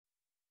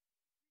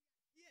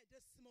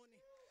this morning.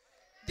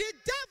 The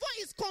devil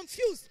is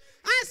confused.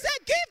 I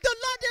said, give the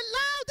Lord the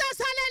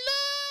loudest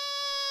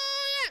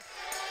hallelujah.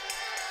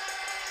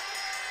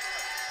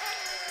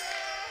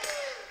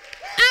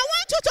 I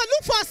want you to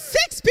look for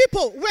 6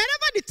 people.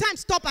 Wherever the time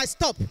stop, I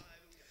stop.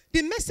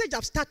 The message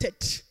I've started.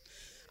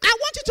 I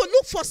want you to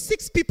look for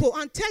 6 people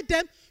and tell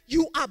them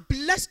you are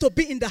blessed to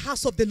be in the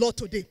house of the Lord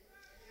today.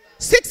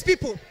 6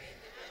 people.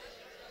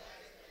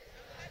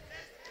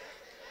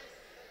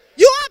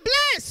 You are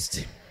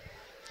blessed.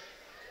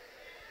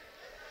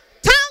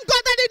 Thank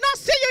God I did not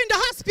see you in the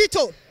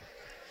hospital.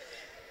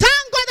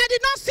 Thank God I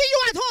did not see you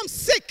at home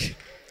sick.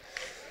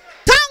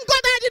 Thank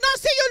God I did not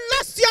see you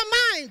lost your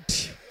mind.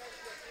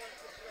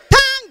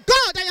 Thank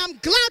God I am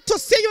glad to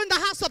see you in the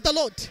house of the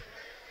Lord.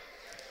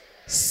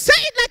 Say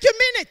it like you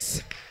mean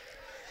it.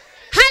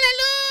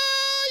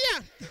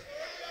 Hallelujah.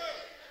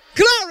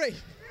 Glory.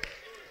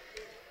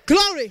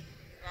 Glory.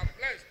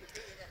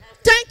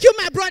 Thank you,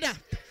 my brother.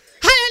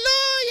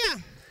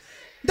 Hallelujah.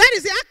 That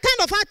is the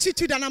kind of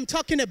attitude that I'm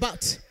talking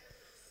about.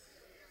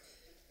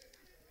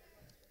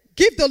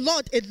 Give the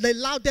Lord the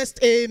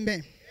loudest amen.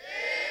 Amen.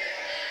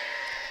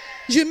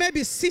 You may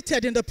be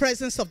seated in the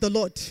presence of the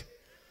Lord.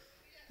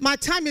 My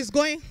time is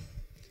going.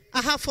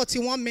 I have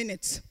 41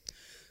 minutes.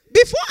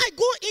 Before I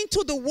go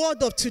into the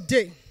word of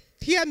today,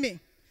 hear me.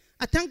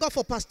 I thank God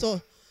for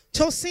Pastor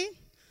Chosin.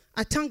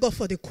 I thank God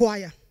for the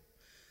choir.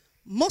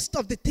 Most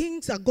of the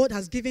things that God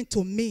has given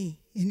to me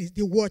in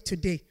the word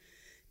today,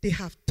 they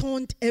have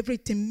turned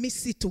everything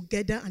messy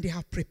together and they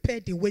have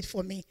prepared the way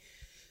for me.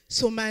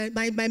 So my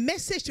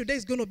message today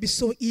is going to be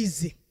so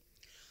easy.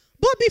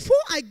 But before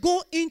I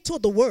go into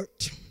the word,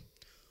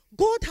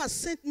 God has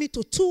sent me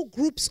to 2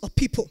 groups of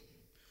people.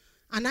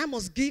 And I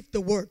must give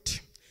the word.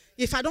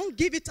 If I don't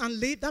give it and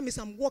leave, that means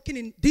I'm walking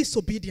in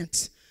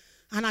disobedience.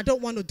 And I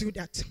don't want to do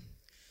that.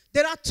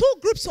 There are 2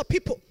 groups of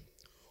people.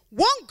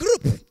 One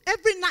group,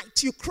 every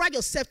night you cry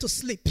yourself to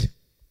sleep.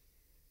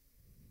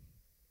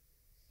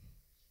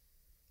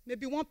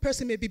 Maybe one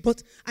person, maybe,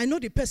 but I know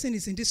the person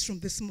is in this room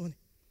this morning.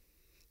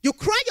 You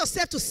cry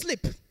yourself to sleep.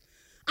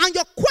 And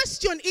your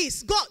question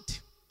is, God,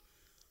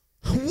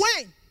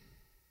 when?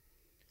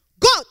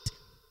 God,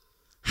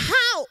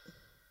 how?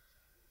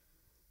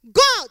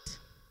 God,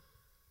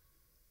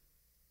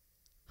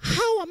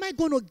 how am I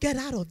going to get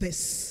out of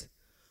this?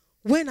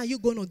 When are you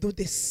going to do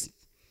this?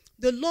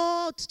 The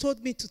Lord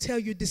told me to tell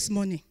you this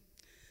morning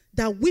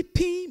that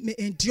weeping may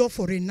endure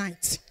for a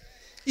night.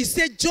 He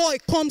said joy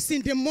comes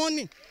in the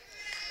morning.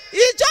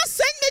 He just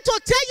sent me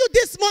to tell you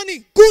this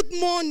morning, good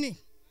morning.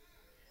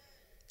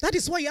 That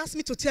is why he asked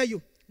me to tell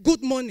you,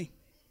 good morning.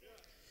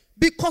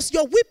 Because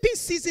your weeping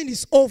season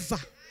is over.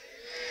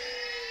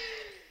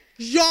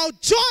 Your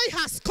joy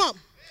has come.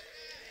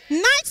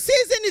 Night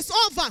season is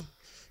over.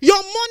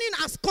 Your morning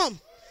has come.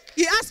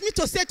 He asked me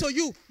to say to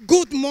you,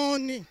 good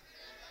morning.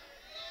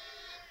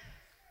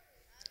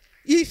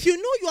 If you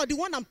know you are the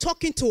one I'm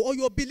talking to, or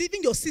you're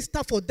believing your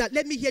sister for that,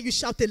 let me hear you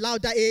shout a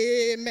louder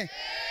amen.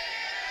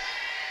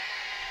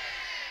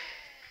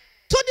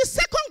 To the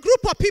second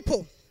group of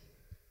people,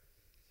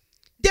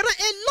 there are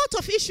a lot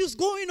of issues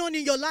going on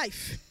in your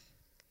life.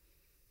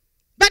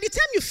 By the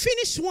time you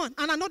finish one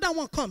and another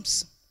one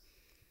comes,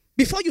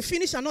 before you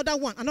finish another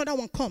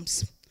one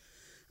comes.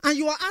 And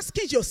you are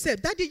asking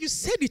yourself, Daddy, you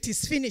said it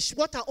is finished.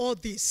 What are all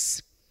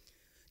these?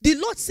 The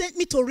Lord sent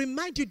me to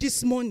remind you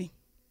this morning.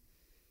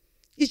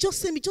 He just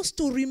sent me just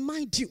to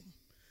remind you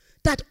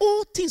that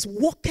all things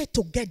work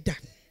together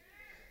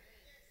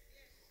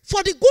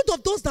for the good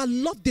of those that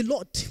love the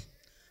Lord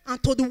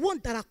and to the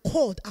ones that are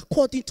called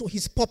according to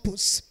his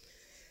purpose.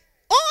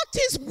 All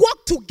things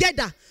work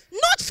together,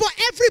 not for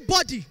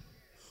everybody,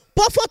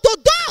 but for to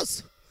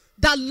those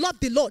that love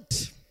the Lord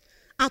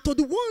and to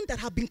the ones that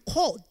have been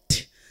called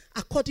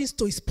according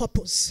to his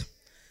purpose.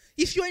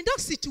 If you're in that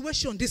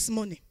situation this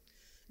morning,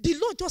 the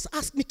Lord just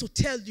asked me to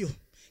tell you,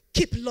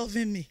 keep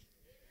loving me.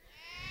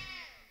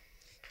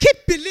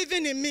 Keep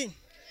believing in me.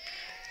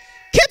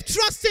 Keep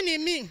trusting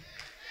in me.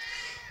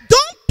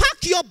 Don't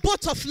pack your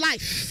boat of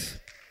life.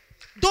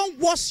 Don't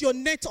wash your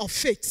net of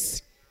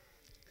faith.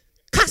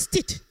 Cast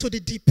it to the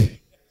deep.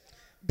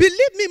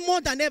 Believe me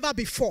more than ever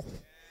before.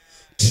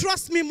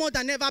 Trust me more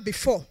than ever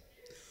before.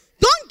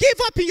 Don't give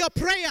up in your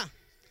prayer.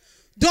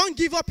 Don't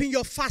give up in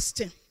your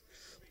fasting.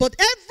 But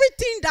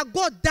everything that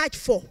God died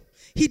for,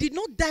 he did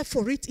not die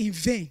for it in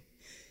vain.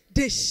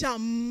 They shall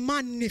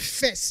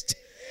manifest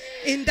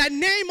in the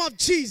name of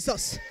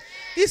Jesus.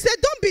 He said,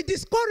 don't be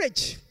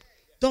discouraged.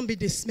 Don't be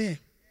dismayed.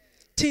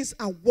 Things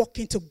are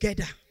working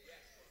together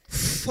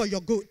for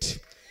your good.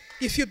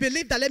 If you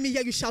believe that, let me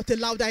hear you shout a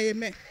louder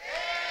amen.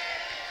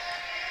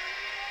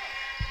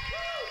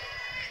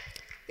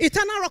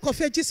 Eternal Rock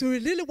of Ages, we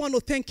really want to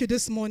thank you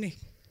this morning.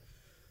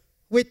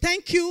 We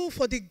thank you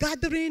for the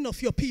gathering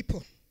of your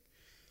people.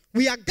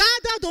 We are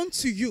gathered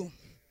unto you,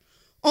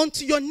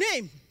 unto your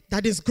name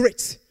that is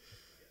great,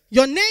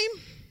 your name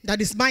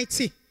that is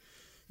mighty,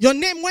 your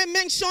name when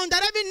mentioned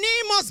that every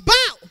knee must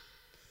bow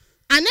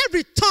and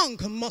every tongue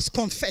must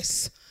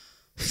confess.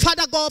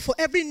 Father God, for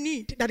every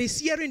need that is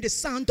hearing the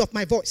sound of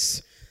my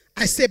voice,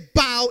 I say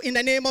bow in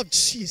the name of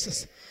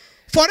Jesus.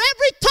 For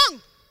every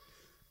tongue,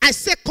 I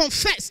say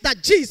confess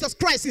that Jesus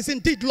Christ is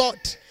indeed Lord.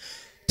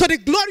 To the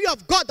glory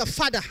of God the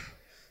Father,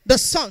 the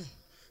Son,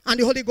 and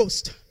the Holy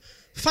Ghost.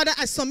 Father,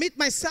 I submit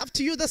myself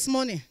to you this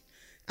morning.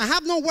 I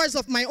have no words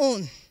of my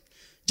own.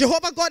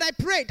 Jehovah God, I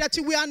pray that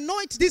you will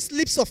anoint these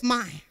lips of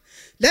mine.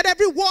 Let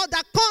every word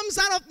that comes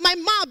out of my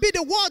mouth be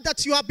the word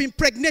that you have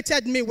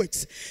impregnated me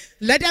with.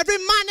 Let every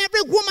man,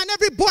 every woman,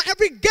 every boy,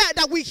 every girl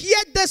that will hear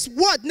this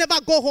word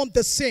never go home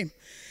the same.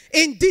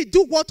 Indeed,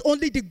 do what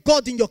only the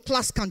God in your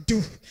class can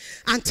do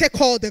and take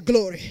all the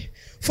glory.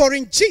 For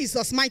in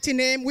Jesus' mighty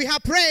name we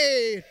have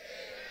prayed.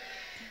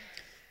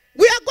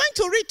 We are going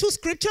to read 2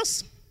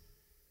 scriptures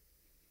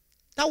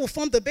that will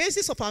form the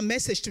basis of our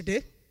message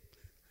today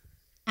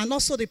and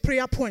also the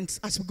prayer points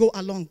as we go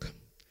along.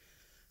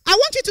 I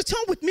want you to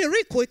turn with me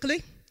real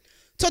quickly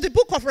to the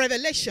book of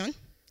Revelation.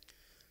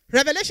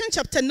 Revelation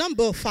chapter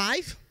number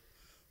 5.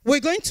 We're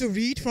going to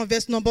read from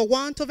verse number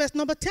 1 to verse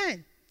number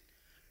 10.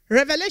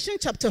 Revelation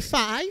chapter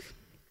 5,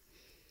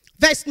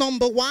 verse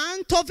number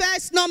 1 to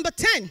verse number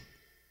 10.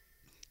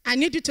 I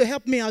need you to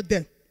help me out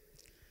there.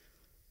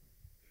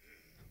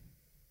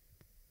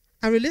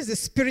 I release the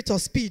spirit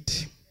of speed.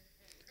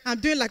 I'm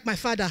doing like my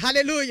father.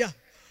 Hallelujah.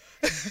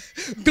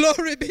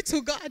 Glory be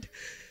to God.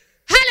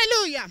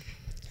 Hallelujah.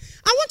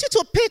 I want you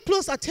to pay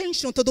close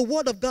attention to the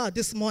word of God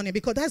this morning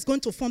because that's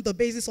going to form the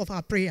basis of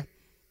our prayer.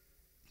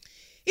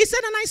 He said,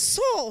 and I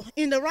saw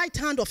in the right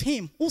hand of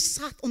him who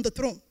sat on the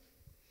throne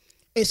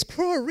a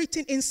scroll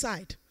written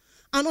inside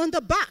and on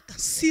the back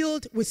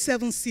sealed with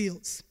 7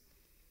 seals.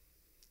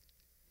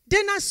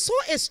 Then I saw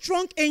a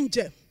strong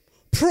angel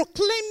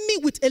proclaim me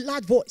with a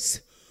loud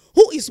voice,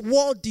 who is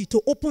worthy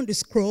to open the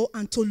scroll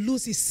and to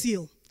loose his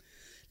seal.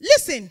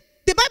 Listen,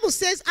 the Bible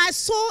says, I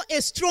saw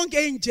a strong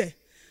angel.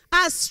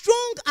 As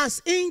strong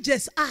as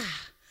angels are,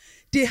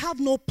 they have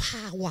no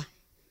power.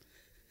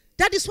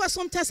 That is why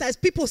sometimes as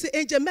people say,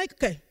 Angel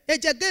Michael,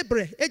 Angel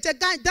Gabriel, Angel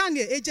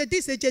Daniel, Angel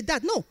this, Angel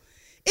that. No.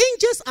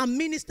 Angels are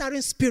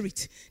ministering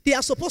spirits. They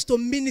are supposed to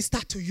minister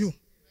to you.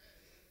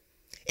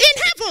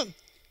 In heaven,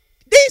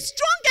 the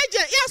strong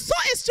angel, I saw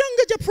a strong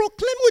angel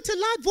proclaim with a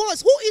loud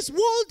voice, who is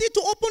worthy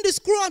to open the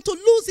scroll and to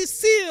loose his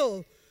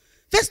seal.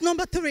 Verse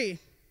number 3.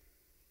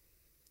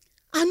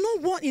 And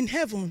no one in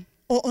heaven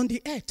or on the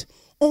earth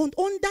or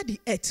under the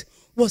earth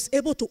was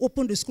able to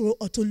open the scroll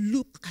or to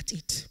look at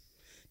it.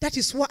 That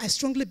is what I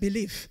strongly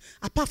believe.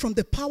 Apart from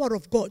the power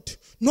of God,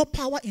 no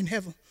power in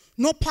heaven,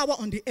 no power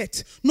on the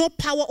earth, no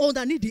power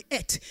underneath the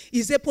earth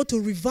is able to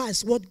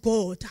revise what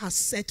God has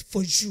set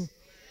for you.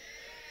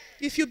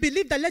 If you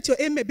believe that, let your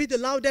amen be the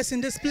loudest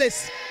in this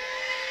place.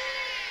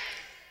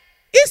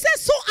 He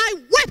says, so I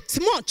wept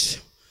much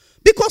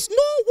because no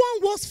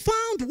one was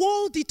found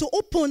worthy to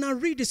open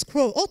and read the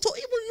scroll or to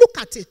even look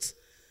at it.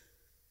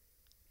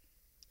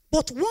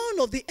 But one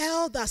of the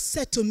elders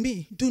said to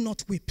me, do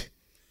not weep.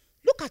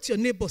 Look at your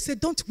neighbor, say,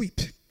 don't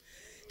weep.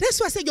 That's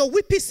why I say your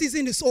weeping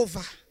season is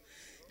over.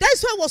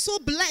 That's why I was so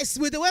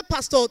blessed with the way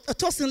Pastor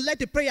Tosin led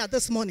the prayer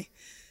this morning.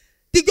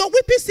 Your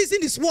weeping season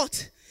is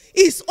what?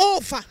 Is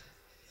over.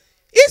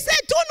 He said,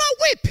 do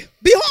not weep.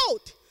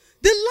 Behold,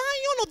 the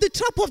Lion of the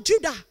tribe of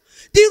Judah,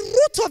 the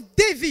Root of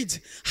David,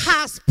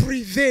 has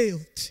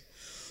prevailed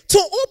to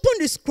open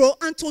the scroll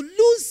and to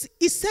loose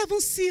his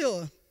 7th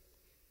seal.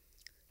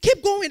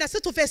 Keep going. I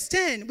said to verse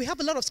 10. We have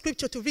a lot of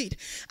scripture to read.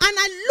 And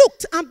I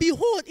looked, and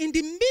behold, in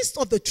the midst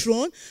of the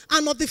throne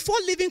and of the 4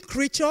 living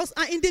creatures,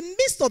 and in the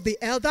midst of the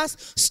elders,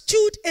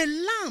 stood a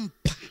lamb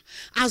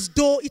as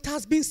though it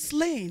has been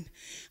slain,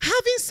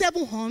 having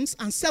 7 horns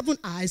and 7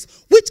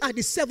 eyes, which are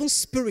the 7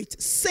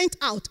 spirits sent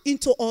out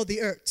into all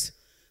the earth.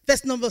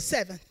 Verse number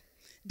 7.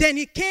 Then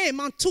he came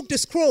and took the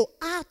scroll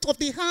out of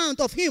the hand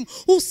of him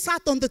who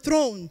sat on the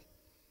throne.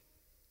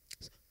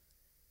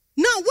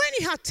 Now, when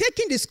he had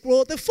taken the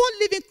scroll, the 4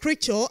 living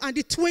creatures and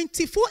the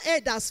 24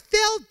 elders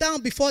fell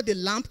down before the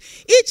Lamb,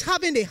 each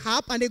having a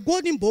harp and a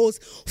golden bowls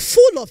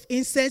full of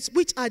incense,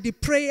 which are the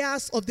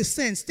prayers of the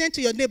saints. Turn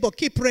to your neighbor,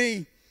 keep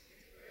praying.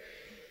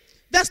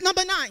 Verse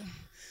number 9.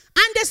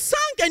 And they sang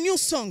a new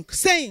song,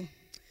 saying,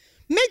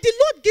 may the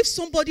Lord give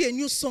somebody a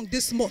new song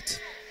this month.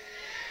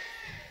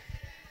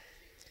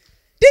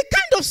 The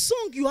kind of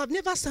song you have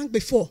never sung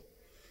before.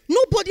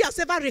 Nobody has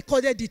ever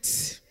recorded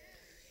it.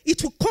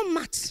 It will come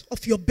out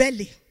of your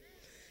belly.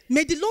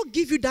 May the Lord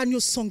give you that new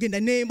song in the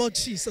name of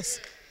Jesus.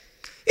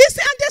 He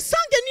said, and they sang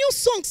a new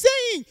song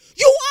saying,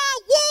 you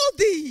are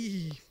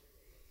worthy.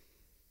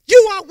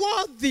 You are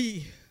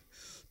worthy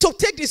to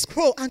take the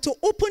scroll and to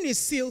open his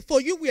seal,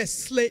 for you were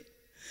slain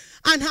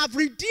and have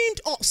redeemed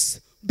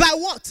us. By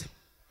what?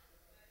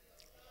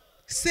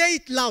 Say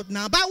it loud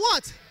now. By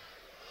what?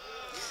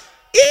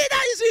 He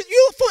that is with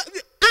you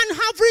and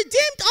have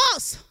redeemed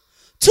us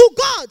to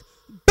God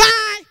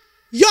by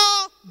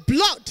your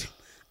blood,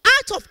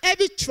 out of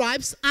every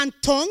tribes and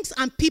tongues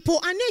and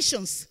people and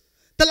nations.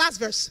 The last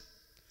verse.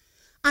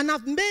 And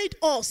have made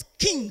us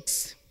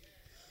kings.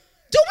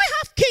 Do we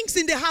have kings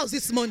in the house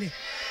this morning?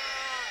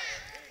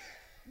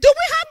 Do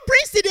we have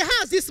priests in the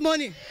house this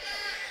morning?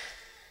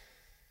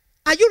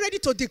 Are you ready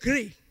to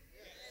decree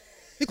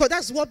Because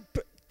that's what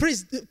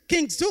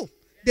kings do.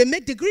 They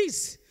make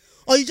degrees.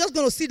 Or you're just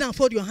going to sit down and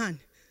fold your hand.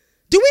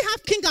 Do we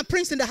have king and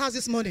prince in the house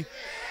this morning?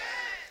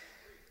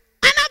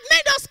 And I've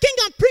made us king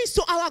and prince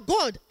to our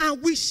God.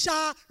 And we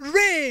shall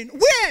reign.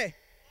 Where?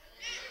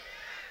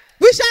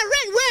 We shall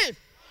reign where?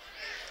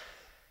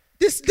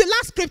 This is the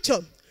last scripture.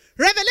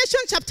 Revelation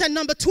chapter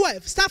number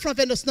 12. Start from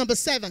verse number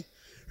 7.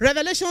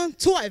 Revelation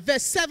 12,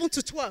 verse 7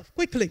 to 12.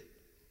 Quickly.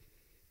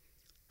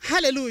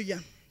 Hallelujah.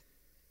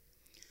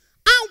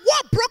 And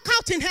what broke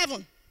out in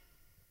heaven?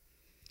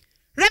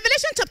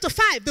 Revelation chapter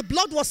 5, the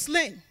blood was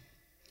slain.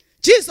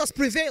 Jesus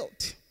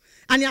prevailed.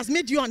 And he has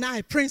made you and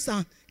I prince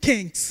and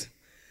kings.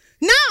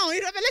 Now,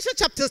 in Revelation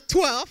chapter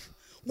 12,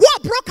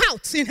 what broke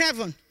out in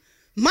heaven?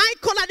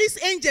 Michael and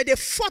his angel, they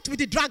fought with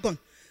the dragon.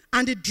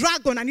 And the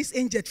dragon and his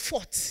angel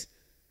fought.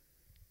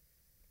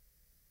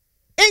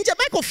 Angel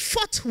Michael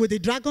fought with the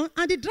dragon,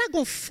 and the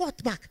dragon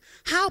fought back.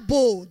 How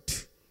bold.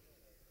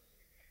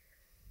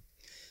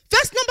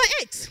 Verse number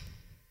 8.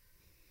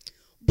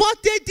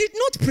 But they did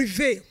not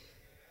prevail.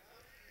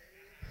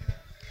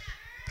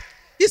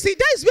 You see,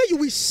 that is where you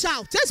will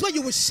shout. That's where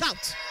you will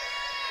shout.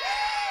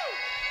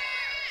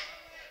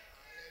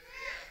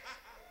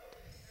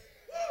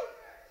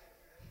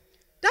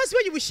 That's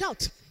where you will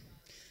shout.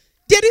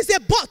 There is a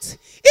but.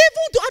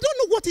 Even though I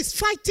don't know what is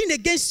fighting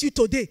against you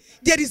today,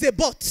 there is a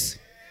but.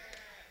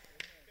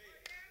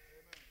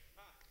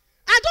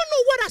 I don't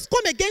know what has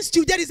come against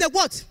you. There is a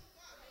what?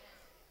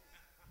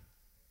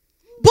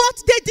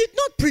 But they did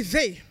not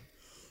prevail,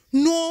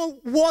 nor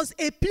was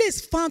a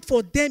place found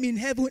for them in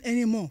heaven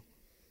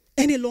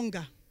any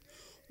longer.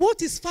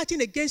 What is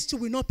fighting against you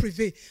will not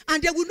prevail.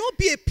 And there will not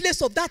be a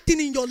place of that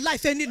thing in your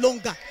life any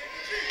longer.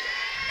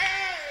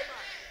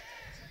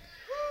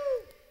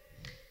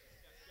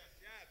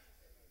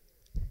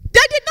 They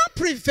did not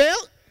prevail,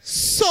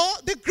 so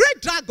the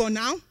great dragon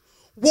now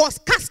was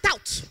cast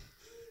out.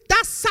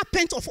 That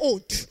serpent of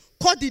old,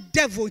 called the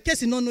devil, in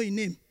case you don't know his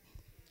name.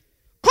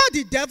 Called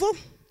the devil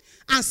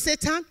and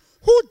Satan,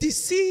 who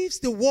deceives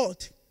the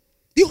world.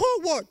 The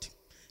whole world.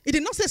 He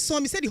did not say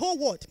some, he said the whole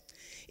world.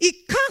 He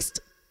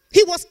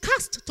was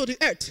cast to the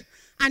earth,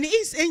 and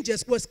his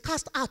angels was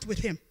cast out with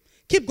him.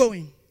 Keep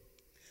going.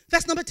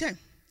 Verse number 10.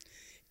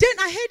 Then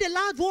I heard a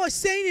loud voice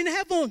saying in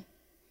heaven,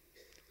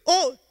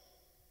 oh,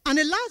 and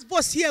a loud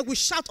voice here will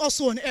shout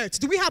also on earth.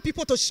 Do we have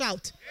people to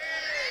shout?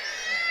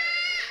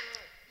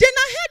 Then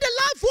I heard a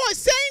loud voice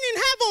saying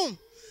in heaven,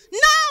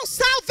 now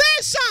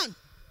salvation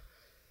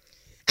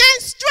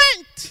and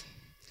strength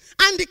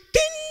and the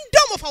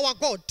kingdom of our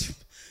God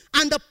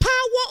and the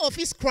power of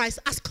his Christ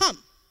has come.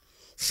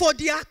 For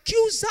the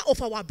accuser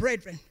of our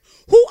brethren,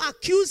 who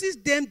accuses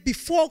them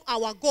before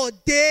our God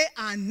day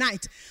and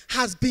night,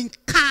 has been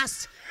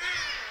cast.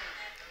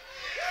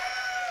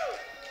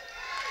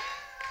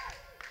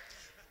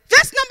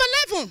 Verse number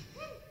 11.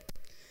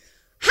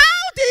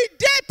 How did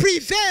they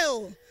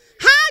prevail?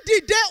 How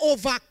did they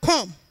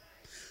overcome?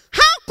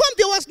 How come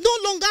there was no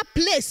longer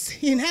place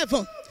in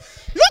heaven?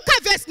 Look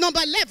at verse number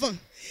 11.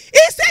 He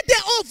said they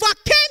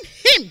overcame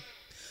him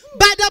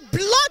by the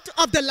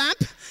blood of the Lamb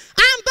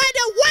and by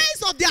the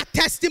words of their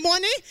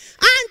testimony,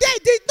 and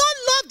they did not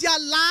love their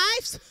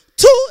lives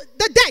to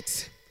the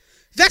death.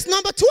 Verse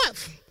number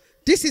 12.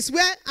 This is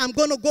where I'm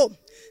going to go.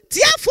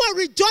 Therefore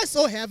rejoice,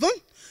 O heaven,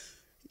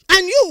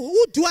 and you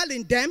who dwell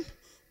in them.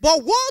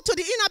 But woe to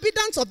the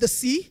inhabitants of the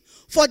sea,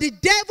 for the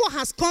devil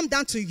has come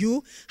down to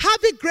you,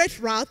 having great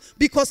wrath,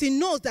 because he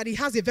knows that he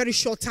has a very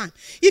short time.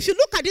 If you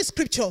look at this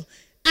scripture,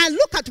 and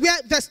look at where,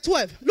 verse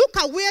 12, look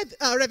at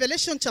where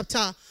Revelation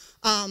chapter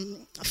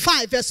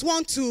 5, verse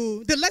 1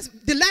 to the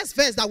last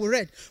verse that we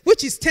read,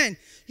 which is 10.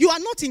 You are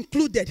not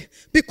included,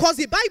 because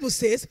the Bible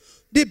says,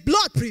 the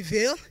blood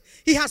prevail.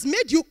 He has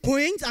made you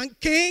queens and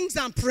kings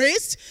and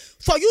priests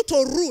for you to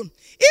rule.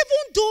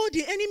 Even though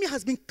the enemy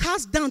has been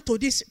cast down to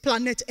this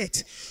planet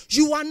Earth,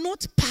 you are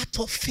not part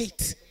of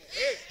it.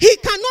 He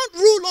cannot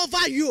rule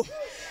over you.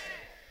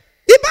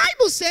 The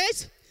Bible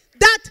says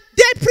that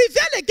they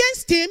prevail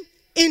against him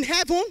in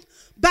heaven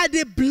by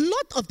the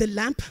blood of the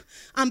Lamb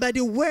and by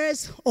the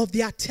words of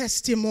their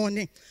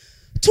testimony.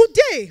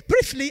 Today,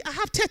 briefly, I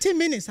have 30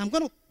 minutes. I'm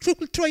going to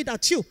quickly throw it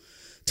at you.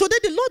 Today,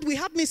 the Lord will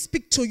have me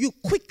speak to you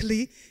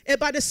quickly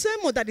about the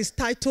sermon that is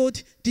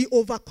titled, The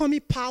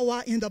Overcoming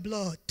Power in the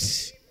Blood.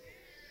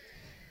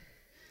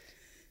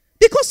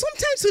 Because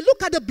sometimes we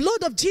look at the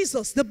blood of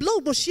Jesus, the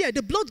blood was shared,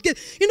 the blood gave.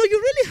 You know, you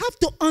really have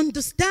to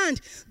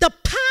understand the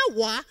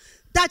power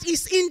that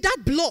is in that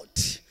blood.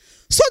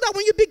 So that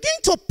when you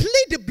begin to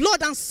plead the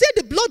blood and say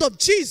the blood of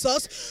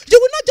Jesus, you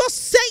will not just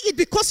say it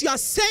because you are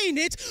saying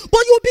it,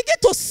 but you will begin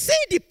to see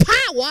the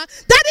power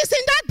that is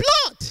in that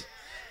blood.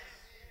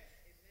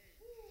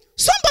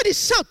 Somebody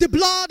shout the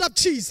blood of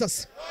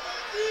Jesus.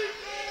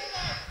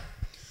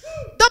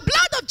 The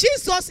blood of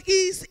Jesus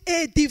is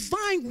a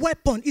divine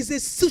weapon, is a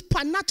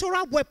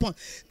supernatural weapon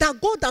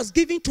that God has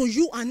given to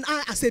you and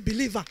I as a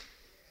believer.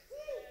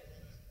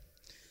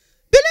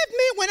 Believe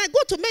me, when I go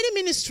to many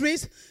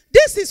ministries,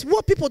 this is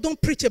what people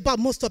don't preach about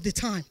most of the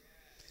time.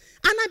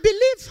 And I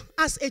believe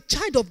as a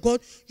child of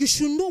God, you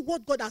should know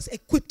what God has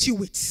equipped you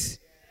with.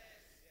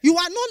 You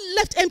are not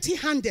left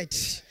empty-handed.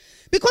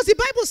 Because the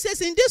Bible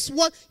says in this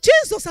world,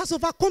 Jesus has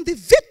overcome. The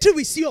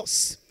victory is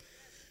yours.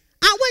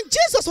 And when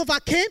Jesus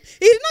overcame,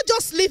 he did not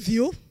just leave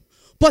you,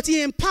 but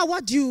he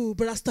empowered you,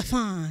 Brother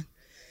Stefan.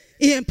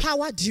 He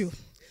empowered you.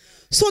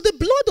 So the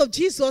blood of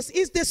Jesus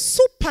is the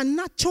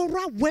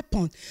supernatural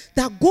weapon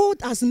that God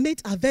has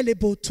made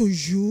available to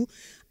you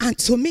and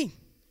to me.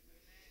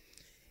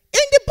 In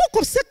the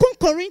book of 2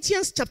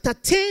 Corinthians chapter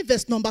 10,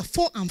 verse number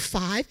 4 and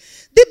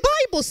 5, the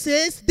Bible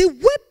says the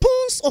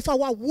weapons of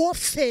our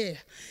warfare,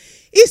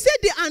 he said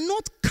they are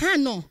not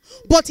carnal,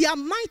 but they are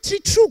mighty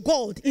through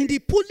God in the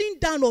pulling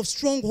down of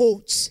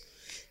strongholds.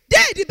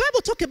 There, the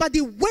Bible talks about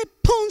the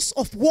weapons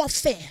of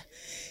warfare.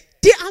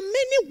 There are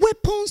many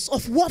weapons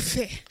of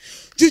warfare.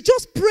 You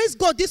just praise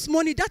God this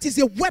morning. That is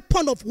a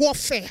weapon of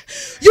warfare.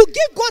 You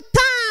give God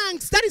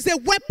thanks. That is a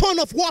weapon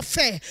of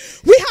warfare.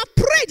 We have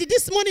prayed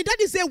this morning. That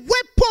is a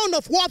weapon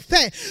of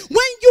warfare.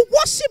 When you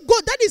worship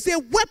God, that is a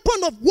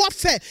weapon of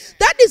warfare.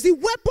 That is the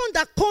weapon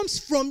that comes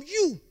from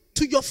you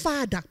to your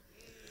Father.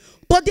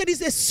 But there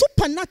is a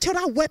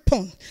supernatural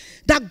weapon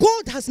that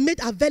God has made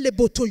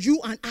available to you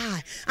and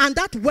I. And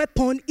that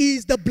weapon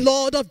is the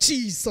blood of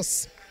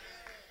Jesus.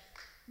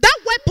 That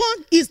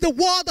weapon is the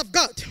word of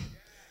God.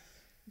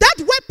 That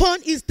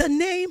weapon is the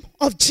name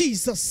of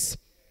Jesus.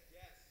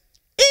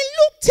 In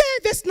Luke 10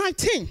 verse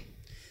 19,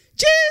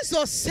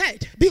 Jesus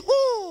said,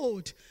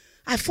 behold,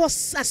 I saw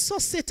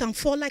Satan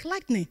fall like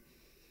lightning.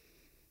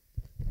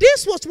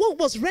 This was what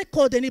was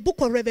recorded in the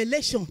book of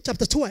Revelation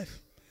chapter 12.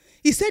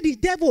 He said the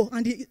devil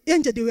and the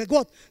angel, they were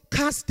God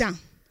cast down.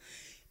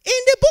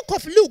 In the book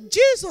of Luke,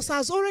 Jesus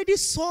has already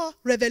saw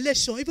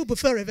Revelation even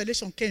before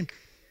Revelation came.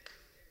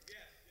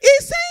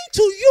 He's saying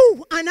to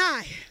you and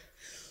I,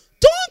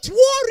 don't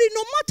worry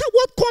no matter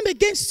what come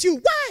against you.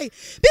 Why?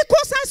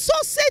 Because I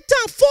saw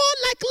Satan fall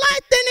like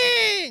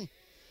lightning.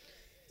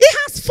 He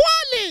has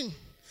fallen.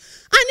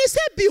 And he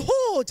said,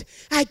 behold,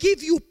 I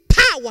give you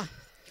power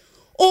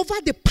over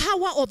the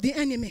power of the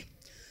enemy.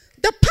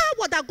 The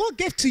power that God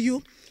gave to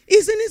you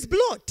is in his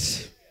blood.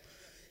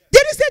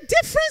 There is a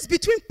difference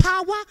between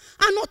power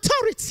and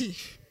authority.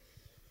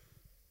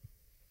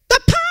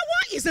 The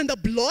power is in the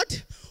blood,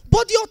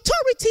 but the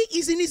authority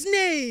is in his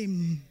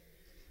name.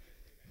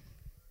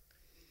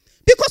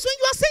 Because when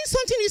you are saying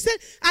something, you say,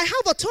 I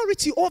have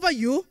authority over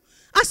you.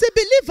 As a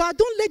believer,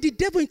 don't let the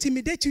devil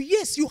intimidate you.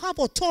 Yes, you have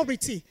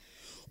authority.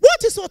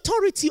 What is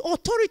authority?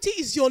 Authority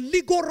is your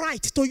legal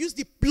right to use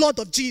the blood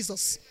of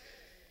Jesus.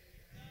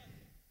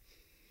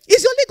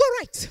 It's your legal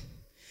right.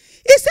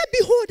 He said,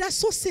 behold, I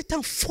saw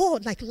Satan fall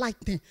like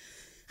lightning,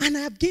 and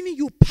I have given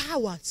you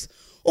powers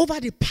over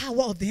the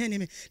power of the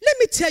enemy. Let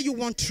me tell you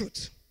one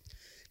truth.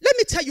 Let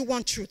me tell you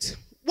one truth.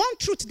 One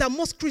truth that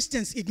most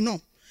Christians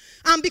ignore.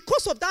 And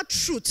because of that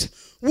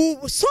truth,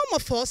 some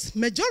of us,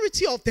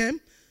 majority of them,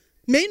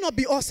 may not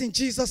be us in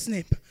Jesus'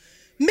 name.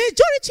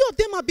 Majority of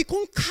them have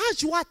become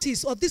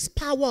casualties of this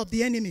power of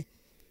the enemy.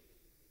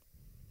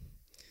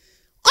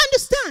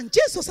 Understand,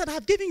 Jesus said, I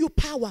have given you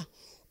power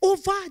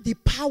over the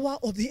power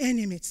of the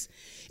enemies.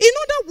 In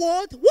other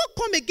words, what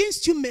come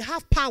against you may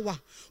have power,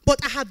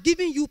 but I have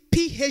given you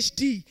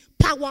PhD,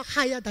 power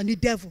higher than the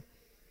devil.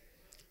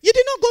 You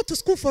did not go to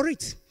school for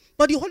it,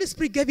 but the Holy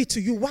Spirit gave it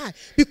to you. Why?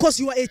 Because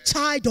you are a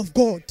child of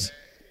God.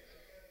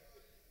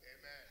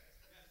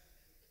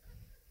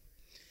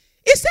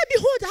 He said,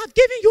 behold, I have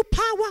given you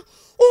power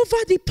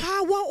over the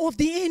power of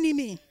the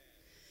enemy.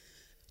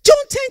 John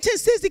 10:10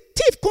 says the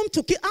thief come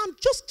to kill. I'm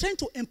just trying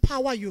to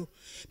empower you.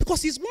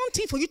 Because it's one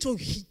thing for you to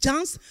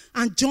dance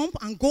and jump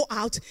and go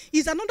out.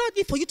 It's another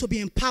thing for you to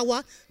be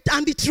empowered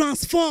and be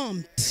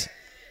transformed.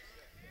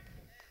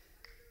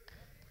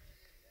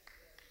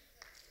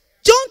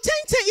 John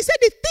 10:10, he said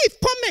the thief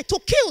cometh to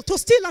kill, to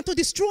steal, and to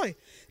destroy.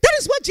 That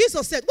is what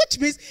Jesus said, which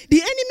means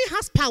the enemy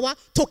has power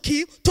to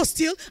kill, to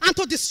steal, and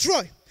to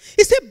destroy.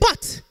 He said,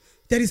 but,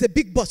 there is a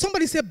big but.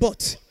 Somebody say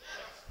but.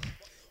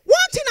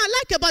 One thing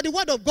I like about the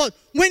word of God,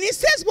 when it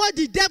says what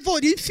the devil,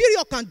 the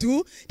inferior can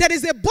do, there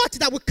is a but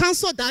that will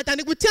cancel that, and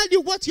it will tell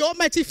you what your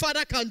Almighty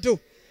Father can do.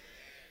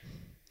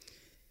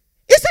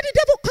 He said the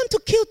devil come to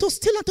kill, to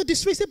steal, and to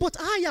destroy. He said, but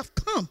I have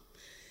come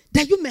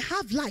that you may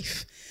have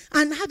life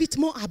and have it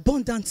more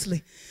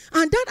abundantly.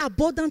 And that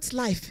abundant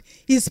life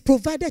is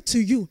provided to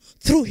you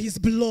through his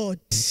blood.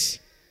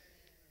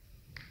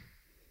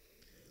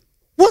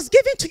 Was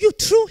given to you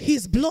through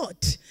his blood.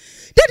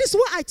 That is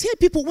why I tell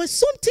people, when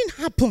something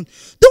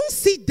happens, don't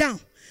sit down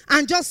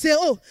and just say,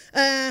 oh,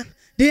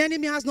 the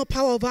enemy has no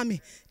power over me.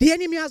 The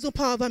enemy has no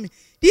power over me.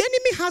 The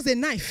enemy has a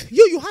knife.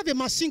 You have a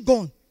machine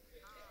gun.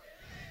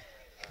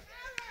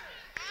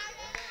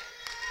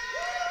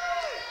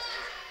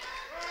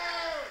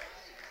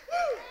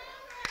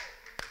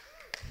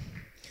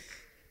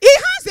 He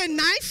has a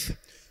knife.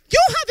 You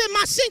have a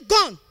machine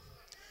gun.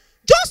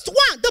 Just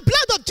one. The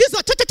blood of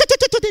Jesus.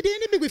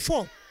 The enemy will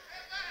fall.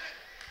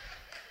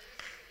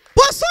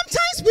 But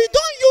sometimes we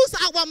don't use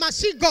our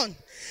machine gun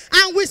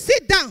and we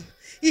sit down.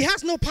 He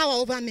has no power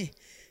over me.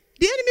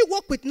 The enemy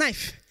walk with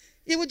knife.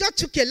 He will just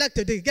choke your leg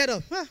today. Get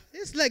up.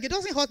 This leg, it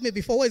doesn't hurt me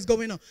before. What is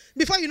going on?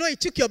 Before you know it,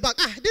 choke your back.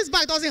 This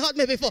back doesn't hurt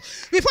me before.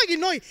 Before you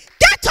know it,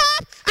 get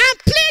up and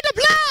plead the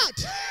blood.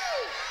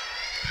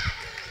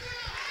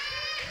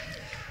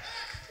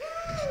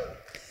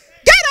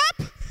 Get up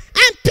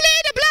and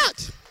plead the blood.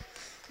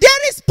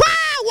 There is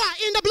power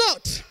in the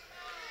blood.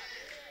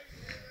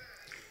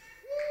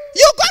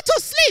 You go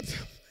to sleep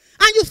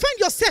and you find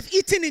yourself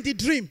eating in the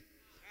dream.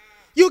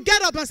 You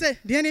get up and say,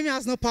 the enemy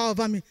has no power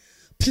over me.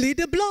 Plead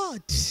the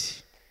blood.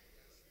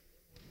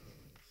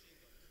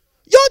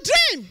 Your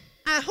dream.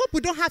 I hope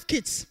we don't have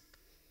kids.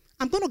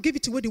 I'm going to give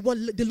it to the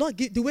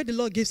way the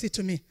Lord gives it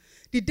to me.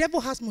 The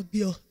devil has not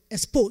been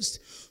exposed.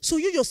 So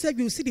you yourself,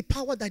 you will see the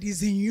power that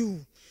is in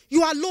you.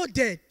 You are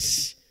loaded.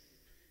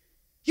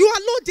 You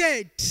are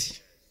loaded.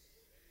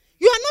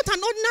 You are not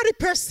an ordinary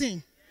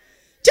person.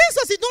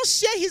 Jesus did not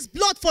share his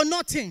blood for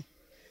nothing.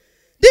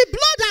 The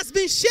blood has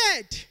been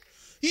shed.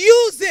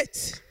 Use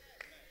it.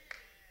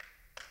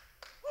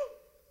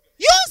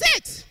 Use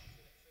it.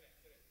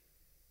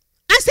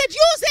 I said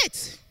use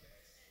it.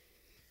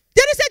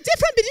 There is a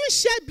difference between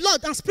shed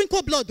blood and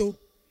sprinkled blood, though.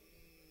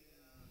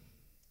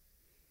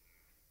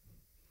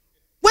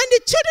 When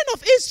the children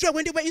of Israel,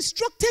 when they were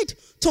instructed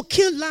to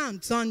kill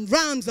lambs and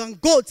rams and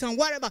goats and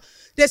whatever,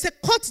 they said,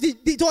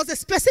 there was a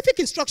specific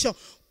instruction.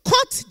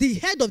 Cut the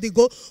head of the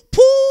goat,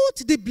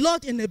 put the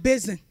blood in a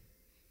basin.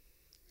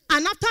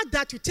 And after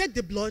that, you take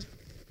the blood,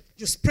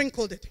 you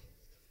sprinkled it.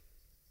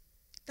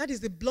 That is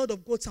the blood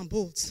of goats and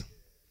bulls.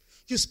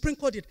 You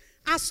sprinkled it.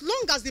 As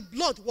long as the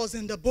blood was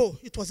in the bowl,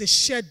 it was a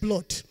shed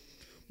blood.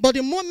 But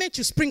the moment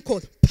you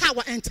sprinkled,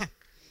 power entered.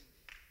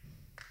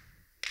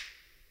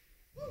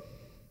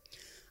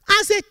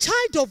 As a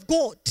child of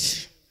God,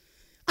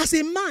 as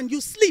a man,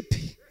 you sleep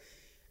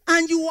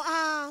and you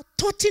are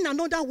touching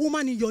another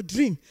woman in your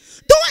dream.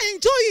 Don't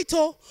enjoy it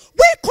all.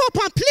 Wake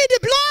up and plead the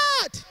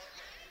blood.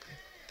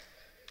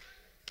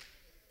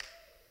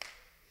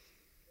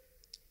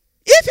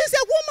 If it's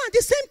a woman,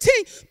 the same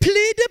thing.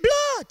 Plead the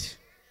blood.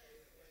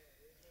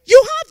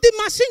 You have the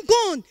machine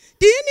gun.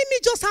 The enemy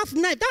just have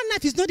knife. That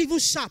knife is not even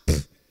sharp.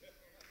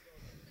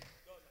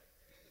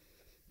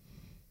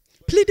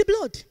 Plead the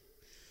blood.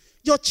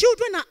 Your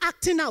children are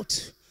acting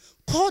out.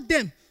 Call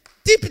them.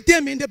 Dip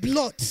them in the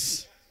blood.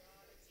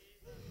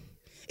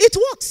 It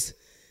works.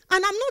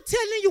 And I'm not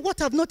telling you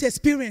what I've not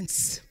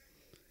experienced.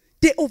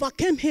 They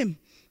overcame him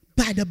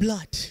by the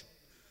blood.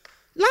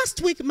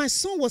 Last week, my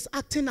son was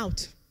acting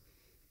out.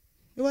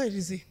 Where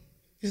is he?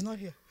 He's not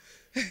here.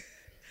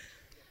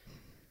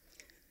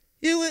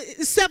 He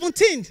was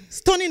 17,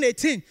 turning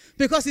 18,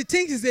 because he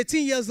thinks he's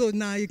 18 years old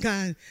now. He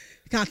can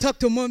talk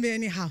to mommy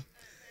anyhow.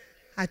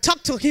 I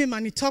talked to him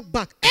and he talked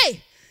back. Hey,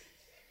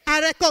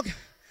 I recognize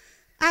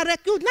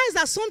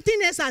that something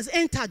else has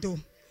entered though.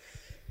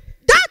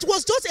 That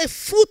was just a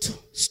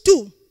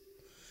footstool,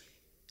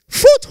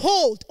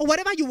 foothold, or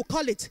whatever you will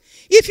call it.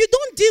 If you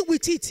don't deal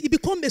with it, it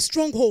becomes a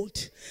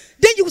stronghold.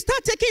 Then you will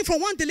start taking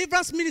from one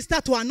deliverance minister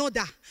to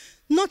another.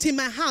 Not in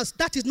my house.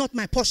 That is not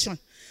my portion.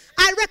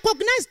 I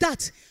recognize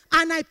that.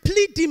 And I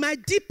plead him. I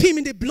dip him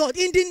in the blood.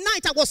 In the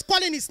night, I was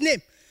calling his name. In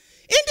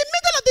the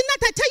middle of the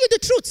night, I tell you the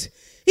truth.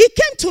 He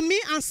came to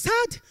me and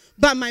sat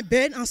by my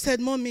bed and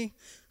said, Mommy,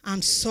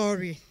 I'm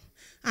sorry.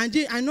 And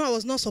I know I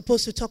was not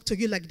supposed to talk to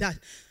you like that.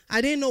 I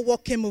didn't know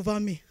what came over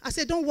me. I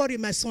said, don't worry,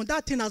 my son.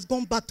 That thing has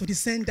gone back to the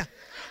sender.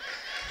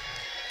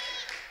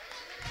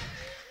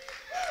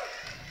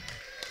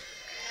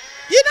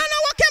 You don't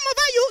know what came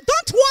over you?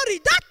 Don't worry.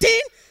 That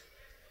thing,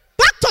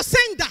 back to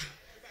sender.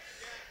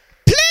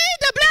 Plead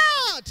the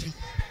blood.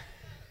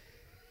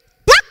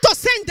 Back to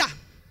sender.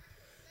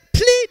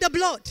 Plead the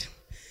blood.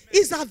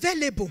 Is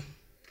available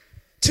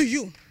to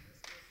you.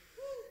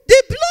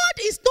 The blood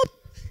is not.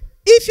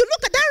 If you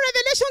look at that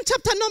Revelation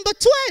chapter number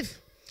 12,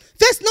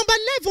 verse number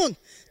 11,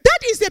 that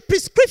is a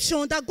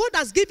prescription that God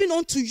has given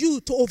unto you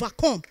to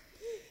overcome.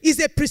 Is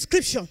a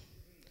prescription.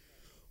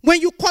 When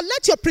you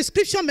collect your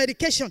prescription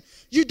medication,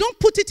 you don't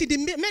put it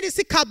in the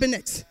medicine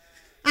cabinet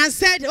and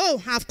said,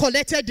 oh, I've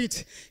collected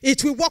it.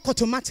 It will work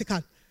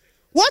automatically.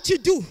 What you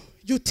do,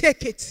 you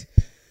take it.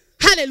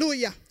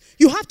 Hallelujah.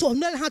 You have to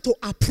learn how to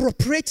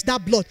appropriate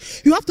that blood.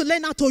 You have to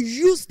learn how to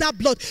use that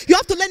blood. You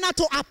have to learn how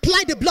to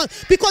apply the blood,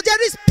 because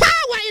there is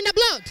power in the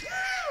blood.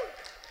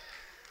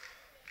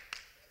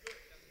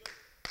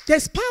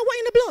 There's power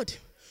in the blood.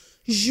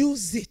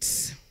 Use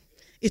it.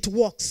 It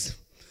works.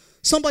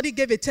 Somebody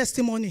gave a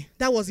testimony.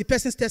 That was the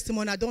person's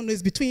testimony. I don't know.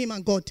 It's between him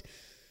and God.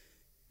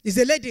 It's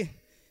a lady.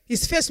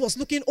 His face was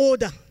looking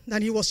older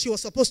than she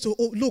was supposed to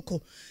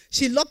look.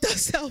 She locked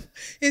herself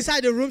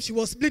inside the room. She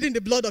was bleeding the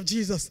blood of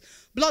Jesus.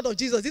 Blood of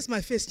Jesus, this is my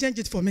face. Change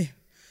it for me.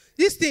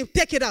 This thing,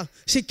 take it out.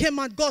 She came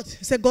out. God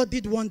said, God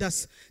did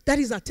wonders. That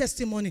is her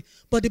testimony.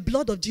 But the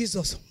blood of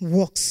Jesus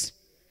works.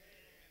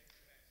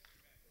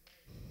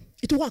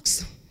 It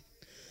works.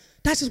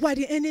 That is why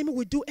the enemy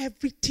will do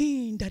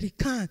everything that he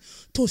can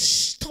to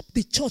stop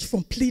the church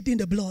from pleading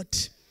the blood.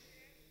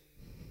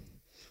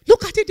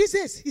 Look at it these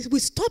days. He will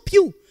stop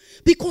you,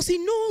 because he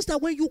knows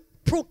that when you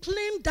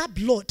proclaim that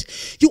blood,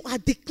 you are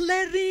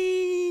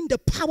declaring the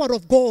power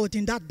of God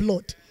in that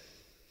blood.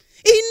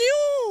 He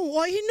knew,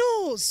 or he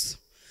knows,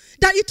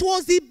 that it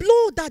was the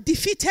blood that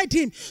defeated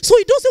him. So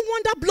he doesn't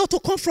want that blood to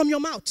come from your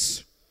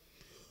mouth.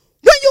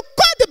 When you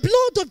call the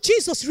blood of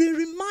Jesus, you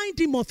remind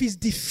him of his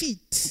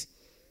defeat.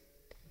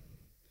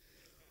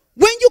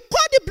 When you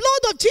call the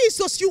blood of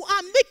Jesus, you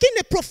are making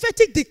a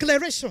prophetic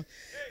declaration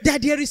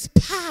that there is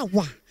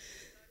power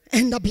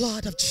in the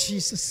blood of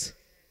Jesus.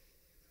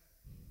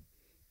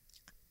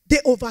 They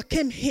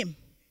overcame him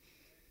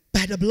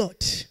by the blood.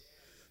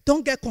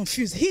 Don't get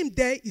confused. Him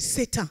there is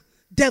Satan,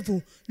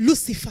 devil,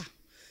 Lucifer,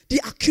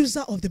 the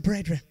accuser of the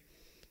brethren.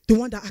 The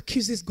one that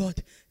accuses God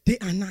day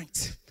and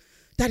night.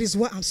 That is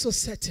why I'm so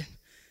certain.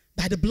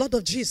 By the blood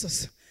of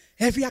Jesus,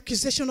 every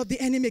accusation of the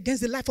enemy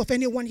against the life of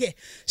anyone here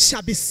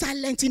shall be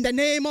silent in the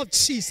name of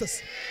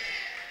Jesus.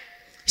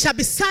 Shall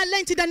be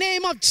silent in the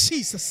name of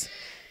Jesus.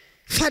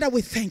 Father,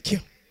 we thank you.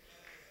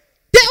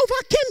 They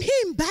overcame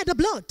him by the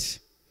blood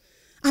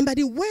and by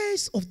the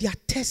words of their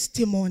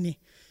testimony.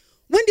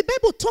 When the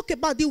Bible talks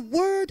about the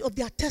word of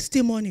their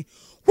testimony,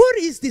 what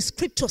is the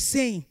scripture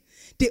saying?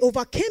 They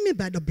overcame him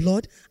by the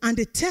blood and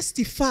they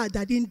testified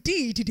that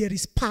indeed there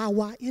is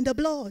power in the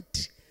blood.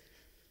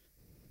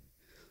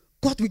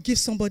 God will give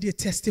somebody a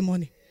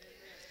testimony.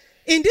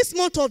 In this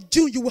month of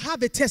June, you will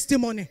have a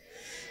testimony.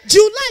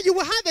 July, you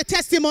will have a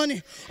testimony.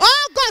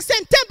 August,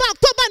 September,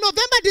 October,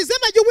 November,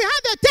 December, you will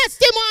have a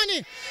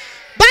testimony.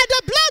 By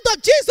the blood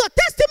of Jesus,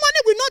 testimony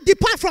will not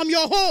depart from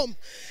your home.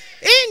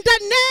 In the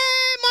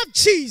name of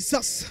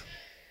Jesus.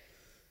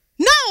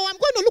 Now, I'm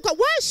going to look at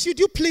why should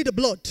you plead the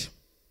blood?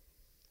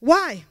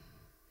 Why?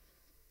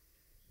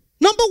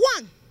 Number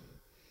one,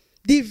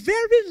 the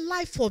very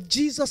life of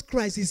Jesus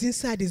Christ is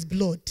inside his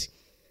blood.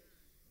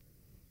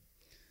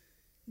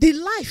 The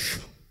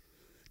life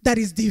that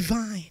is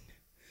divine.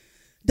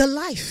 The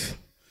life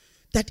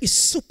that is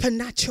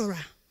supernatural.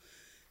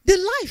 The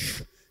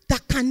life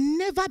that can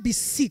never be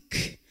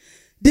sick.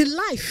 The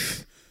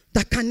life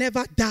that can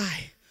never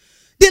die.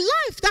 The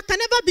life that can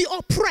never be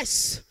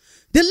oppressed.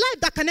 The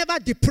life that can never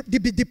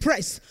be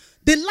depressed.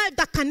 The life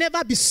that can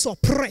never be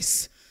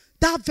suppressed.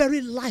 That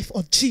very life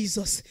of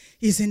Jesus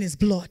is in his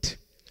blood.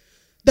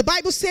 The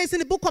Bible says in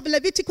the book of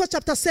Leviticus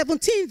chapter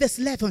 17 verse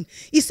 11,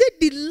 it said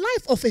the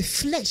life of a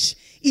flesh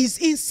is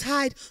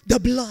inside the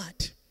blood.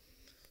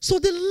 So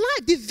the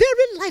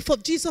very life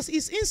of Jesus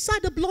is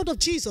inside the blood of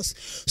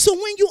Jesus. So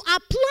when you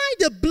apply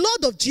the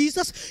blood of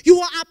Jesus, you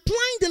are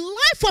applying the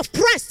life of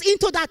Christ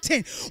into that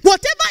thing.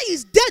 Whatever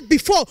is dead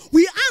before,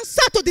 we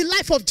answer to the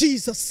life of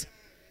Jesus.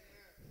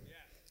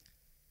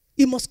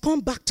 It must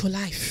come back to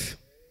life.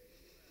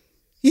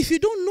 If you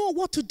don't know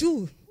what to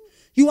do,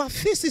 you are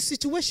faced with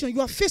situation,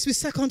 you are faced with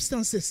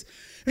circumstances,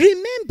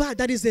 remember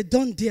that is a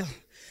done deal.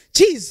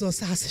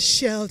 Jesus has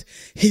shed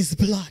his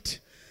blood.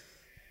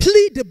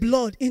 Plead the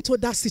blood into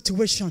that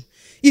situation.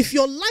 If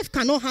your life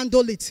cannot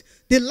handle it,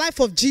 the life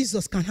of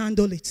Jesus can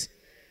handle it.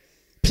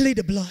 Plead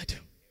the blood.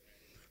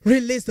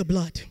 Release the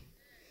blood.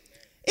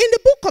 In the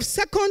book of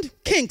 2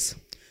 Kings,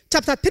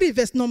 chapter 3,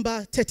 verse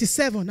number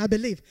 37, I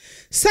believe.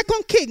 2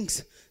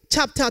 Kings,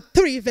 chapter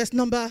 3, verse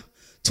number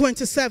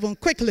 27.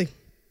 Quickly.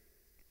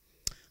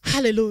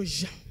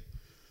 Hallelujah.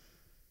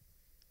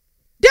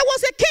 There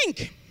was a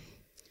king.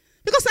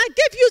 Because I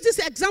gave you this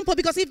example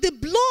because if the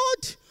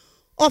blood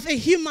of a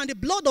human, the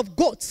blood of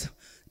goats,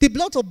 the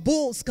blood of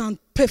bulls can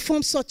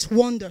perform such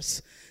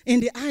wonders in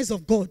the eyes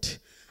of God,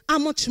 how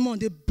much more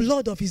the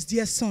blood of his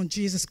dear son,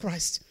 Jesus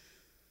Christ.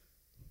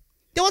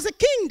 There was a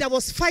king that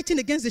was fighting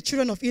against the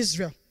children of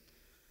Israel.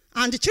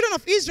 And the children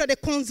of Israel, they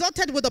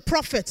consulted with the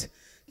prophet.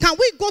 Can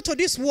we go to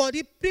this war?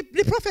 The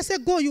prophet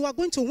said, go, you are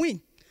going to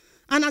win.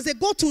 And as they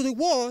go to the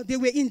war, they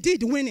were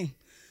indeed winning.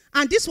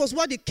 And this was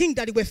what the king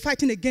that they were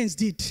fighting against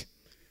did.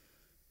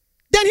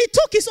 Then he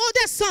took his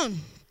oldest son,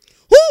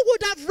 who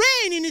would have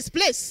reigned in his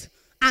place,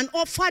 and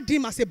offered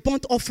him as a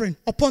burnt offering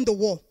upon the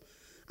wall.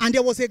 And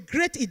there was a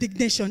great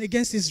indignation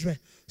against Israel.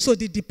 So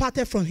they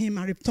departed from him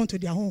and returned to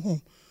their own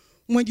home.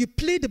 When you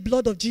plead the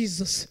blood of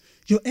Jesus,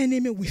 your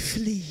enemy will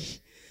flee.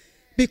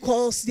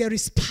 Because there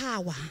is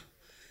power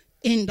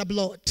in the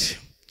blood.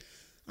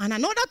 And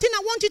another thing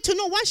I want you to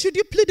know, why should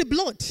you plead the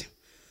blood?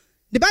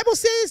 The Bible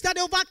says that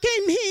they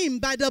overcame him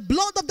by the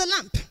blood of the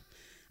Lamb.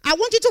 I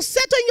want you to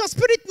settle in your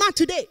spirit man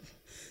today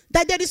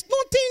that there is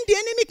nothing the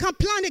enemy can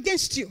plan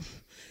against you.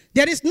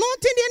 There is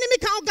nothing the enemy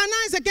can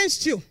organize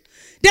against you.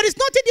 There is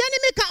nothing the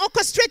enemy can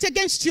orchestrate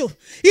against you.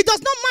 It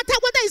does not matter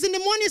whether it's in the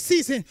morning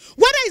season,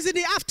 whether it's in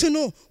the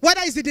afternoon,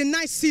 whether it's in the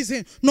night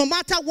season. No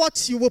matter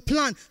what you will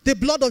plan, the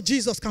blood of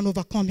Jesus can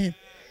overcome him.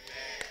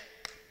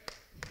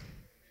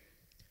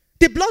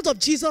 The blood of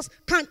Jesus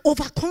can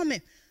overcome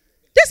him.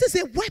 This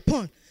is a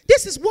weapon.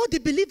 This is what the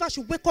believer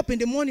should wake up in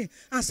the morning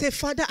and say,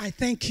 Father, I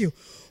thank you.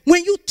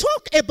 When you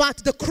talk about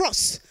the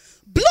cross,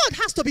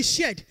 blood has to be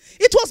shed.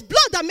 It was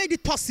blood that made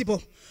it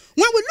possible.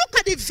 When we look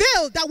at the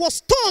veil that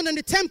was torn in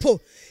the temple,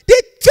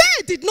 the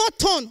veil did not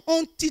turn,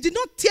 it did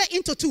not tear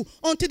into two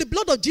until the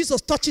blood of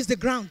Jesus touches the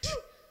ground.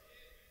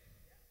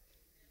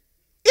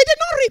 It It did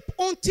not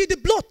reap until the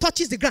blood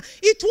touches the ground.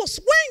 It was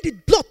when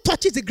the blood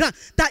touches the ground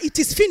that it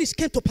is finished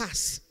came to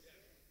pass.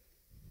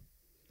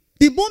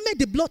 The moment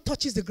the blood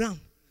touches the ground,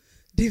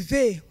 the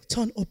veil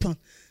turned open.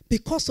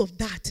 Because of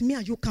that, me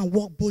and you can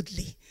walk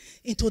boldly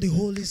into the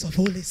holies of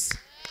holies.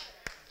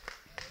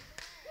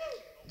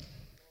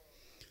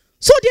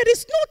 So there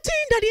is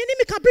nothing that the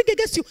enemy can bring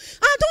against you.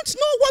 I don't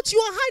know what you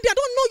are hiding. I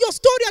don't know your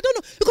story. I don't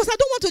know. Because I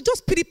don't want to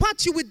just prepare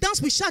you with dance,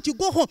 with shout, you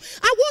go home.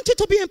 I want you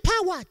to be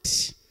empowered.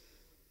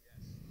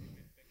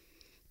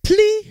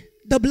 Plead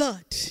the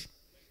blood.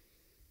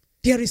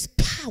 There is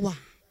power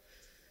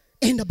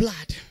in the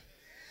blood.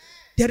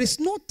 There is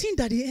nothing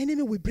that the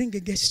enemy will bring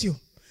against you.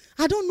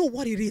 I don't know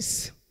what it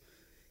is.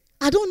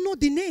 I don't know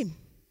the name.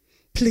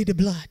 Plead the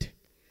blood.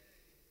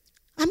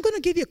 I'm going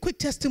to give you a quick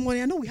testimony.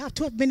 I know we have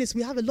 12 minutes.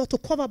 We have a lot to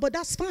cover, but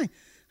that's fine.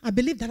 I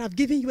believe that I've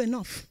given you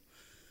enough.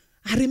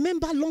 I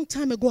remember a long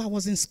time ago I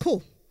was in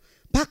school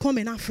back home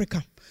in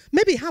Africa.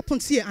 Maybe it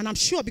happens here, and I'm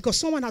sure because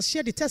someone has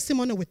shared the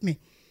testimony with me.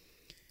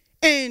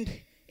 And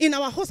in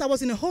our house, I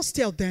was in a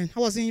hostel then. I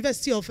was in the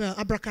University of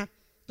Abraka.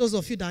 Those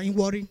of you that are in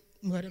Warri,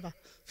 whatever.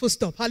 Full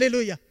stop.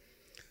 Hallelujah.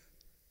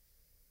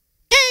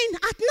 And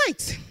at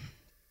night,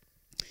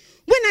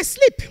 when I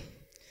sleep,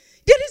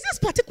 there is this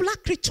particular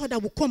creature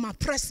that will come and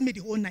press me the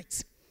whole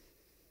night.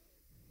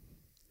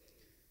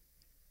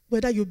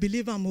 Whether you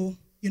believe him or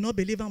you not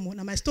believe him or,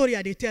 now my story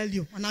I they tell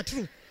you, and not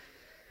true.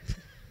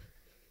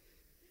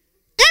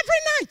 Every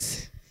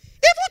night,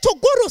 even to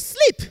go to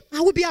sleep,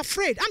 I will be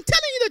afraid. I'm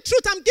telling you the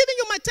truth. I'm giving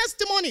you my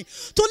testimony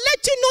to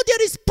let you know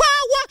there is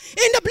power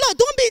in the blood.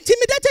 Don't be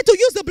intimidated to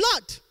use the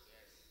blood.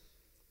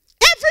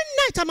 Every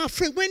night I'm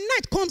afraid. When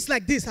night comes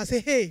like this, I say,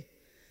 hey,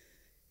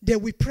 they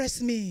will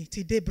press me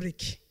till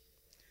daybreak.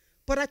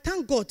 But I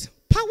thank God,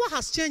 power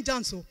has changed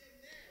also.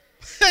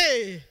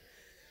 Hey,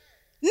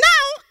 now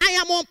I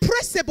am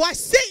unpressable. I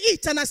say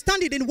it and I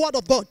stand it in the word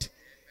of God.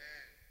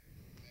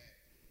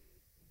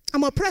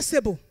 I'm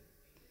unpressable.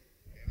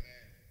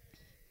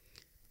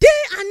 Day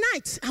and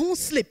night, I won't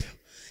sleep.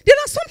 There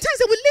are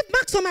sometimes I will leave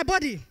marks on my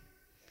body.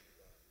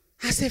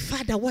 I say,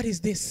 Father, what is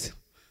this?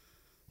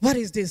 What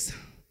is this?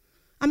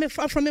 I'm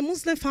from a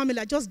Muslim family.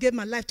 I just gave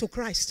my life to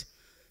Christ.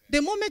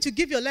 The moment you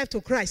give your life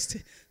to Christ,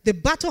 the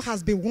battle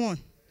has been won.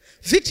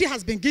 Victory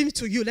has been given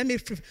to you.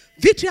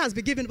 Victory has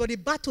been given, but the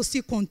battle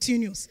still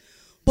continues.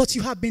 But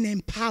you have been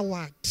empowered.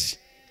 Amen.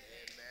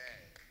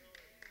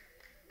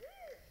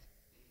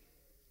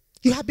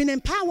 You have been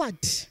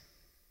empowered.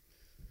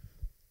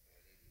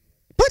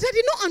 But I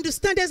did not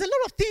understand. There's a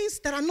lot of things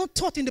that are not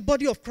taught in the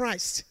body of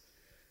Christ.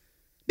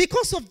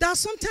 Because of that,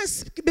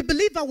 sometimes the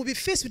believer will be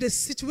faced with a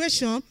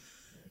situation.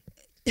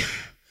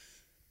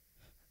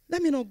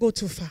 Let me not go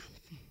too far.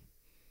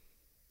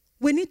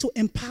 We need to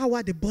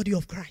empower the body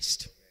of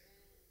Christ.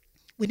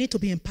 We need to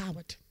be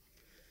empowered.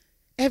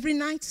 Every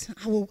night,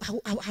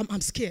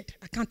 I'm scared.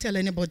 I can't tell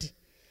anybody.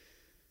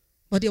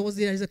 But there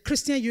is a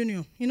Christian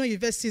union. You know,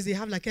 universities, they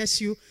have like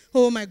SU.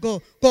 Oh my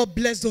God, God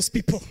bless those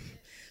people.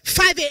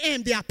 5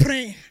 a.m. they are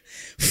praying.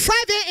 5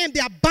 a.m. they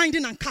are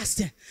binding and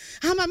casting.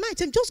 And my mind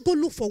said, just go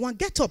look for one.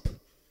 Get up.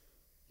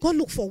 Go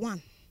look for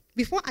one.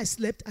 Before I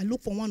slept, I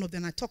looked for one of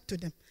them. I talked to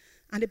them.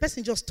 And the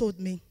person just told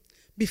me,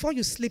 before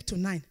you sleep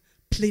tonight,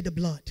 play the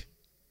blood.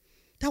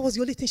 That was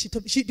the only thing she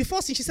told me. The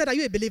first thing she said, are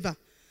you a believer?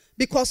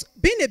 Because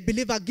being a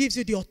believer gives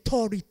you the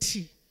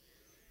authority,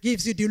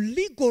 gives you the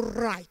legal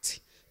right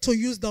to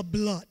use the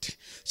blood.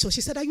 So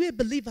she said, are you a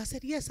believer? I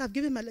said, yes, I've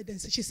given my life.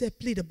 She said,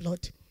 play the blood.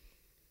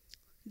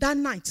 That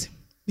night,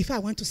 before I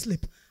went to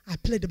sleep, I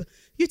played the blood.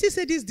 You just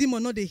say this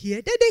demon, not they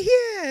hear? They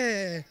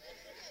hear.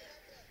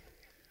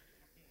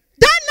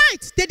 That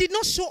night, they did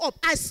not show up.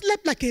 I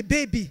slept like a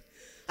baby.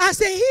 I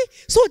said, hey,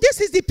 so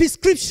this is the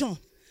prescription.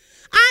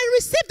 I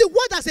received the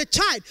word as a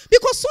child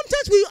because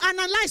sometimes we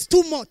analyze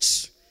too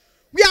much.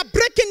 We are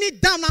breaking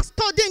it down and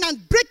studying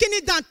and breaking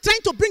it down, trying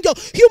to bring your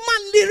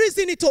human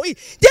reason into it.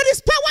 There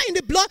is power in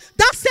the blood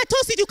that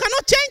settles it. You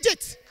cannot change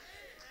it.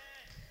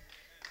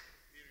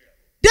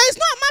 There is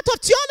no amount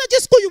of theology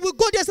school you will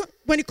go there.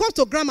 When it comes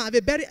to grammar,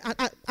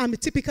 I'm a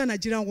typical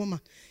Nigerian woman.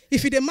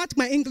 If you don't match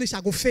my English,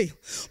 I go fail.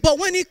 But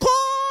when it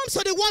comes to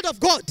the word of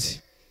God,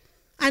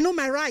 I know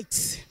my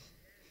rights.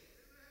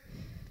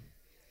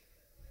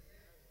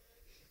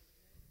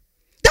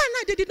 That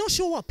night they did not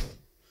show up.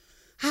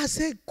 I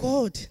said,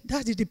 God,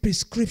 that is the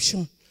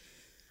prescription.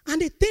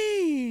 And the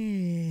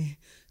thing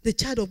the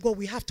child of God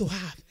we have to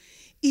have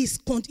is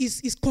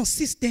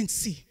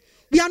consistency.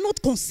 We are not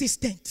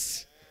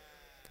consistent.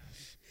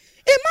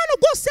 A man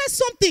of God says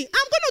something.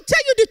 I'm going to tell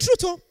you the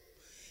truth. Oh.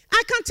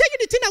 I can tell you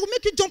the thing that will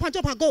make you jump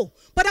and go.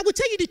 But I will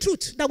tell you the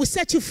truth that will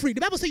set you free.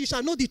 The Bible says you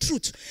shall know the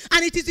truth.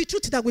 And it is the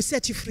truth that will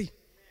set you free.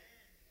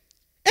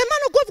 A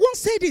man of God once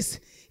said this.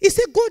 He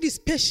said, God is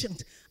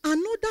patient.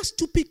 Another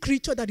stupid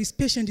creature that is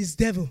patient is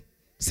devil.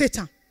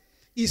 Satan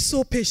is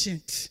so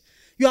patient.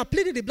 You are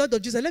pleading the blood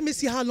of Jesus. Let me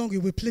see how long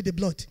you will plead the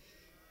blood.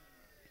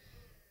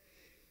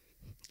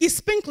 It's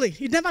sprinkling.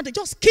 You never do.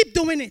 Just keep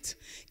doing it.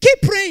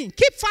 Keep praying.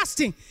 Keep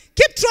fasting.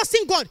 Keep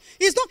trusting God.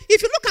 It's not.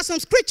 If you look at some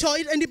scripture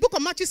in the book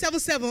of Matthew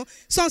 7:7,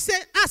 some say,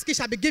 "Ask, it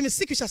shall be given;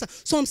 seek, it shall."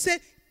 Some say,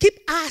 "Keep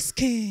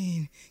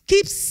asking,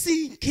 keep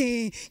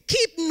seeking,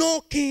 keep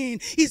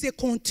knocking." It's a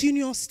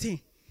continuous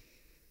thing.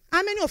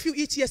 How many of you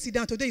eat yesterday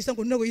and today you're not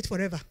going to eat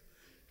forever?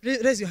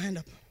 Raise your hand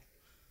up.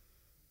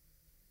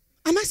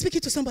 Am I speaking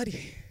to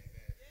somebody?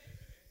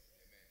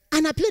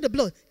 And I played the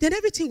blood. Then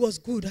everything was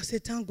good. I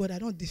said, "Thank God I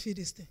don't defeat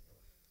this thing."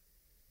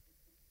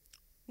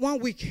 1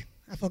 week,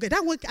 I forget.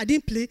 That week I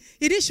didn't play.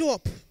 It didn't show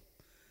up.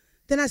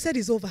 Then I said,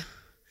 "It's over."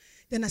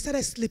 Then I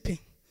started sleeping.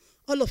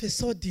 All of a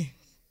sudden,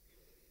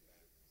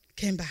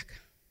 came back.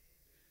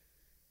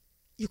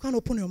 You can't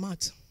open your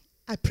mouth.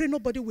 I pray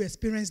nobody will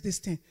experience this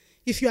thing.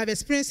 If you have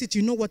experienced it,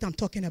 you know what I'm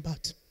talking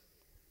about.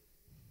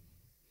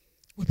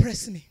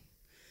 Press me.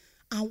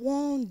 And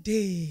one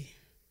day,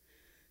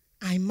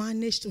 I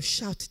managed to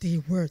shout the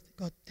word.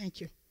 God,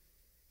 thank you.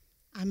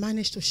 I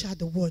managed to shout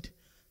the word.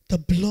 The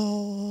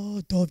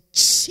blood of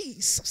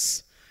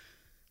Jesus.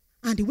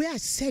 And the way I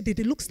said it,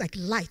 it looks like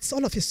lights.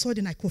 All of a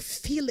sudden, I could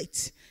feel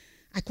it.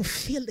 I could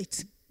feel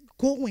it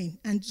going.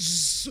 And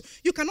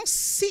you cannot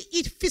see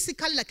it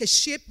physically like a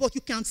shape, but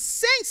you can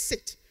sense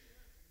it.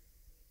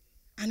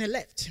 And I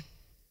left.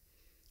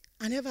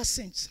 And ever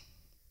since,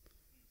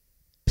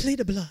 play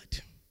the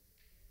blood.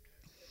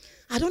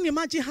 I don't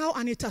imagine how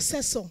an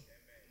intercessor,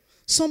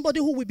 somebody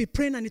who will be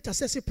praying an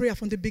intercessory prayer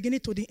from the beginning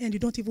to the end, you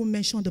don't even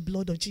mention the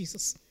blood of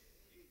Jesus.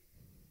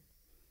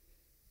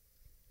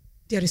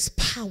 There is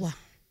power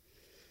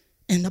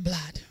in the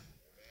blood.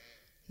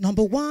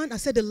 Number one, I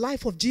said the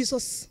life of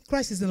Jesus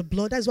Christ is in the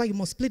blood. That's why you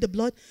must plead the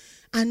blood.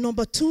 And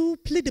number two,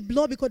 plead the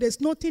blood because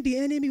there's nothing the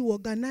enemy will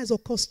organize or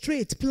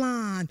orchestrate,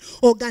 plan,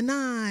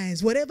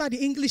 organize, whatever the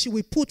English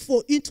will put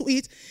into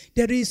it,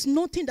 there is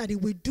nothing that it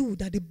will do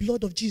that the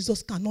blood of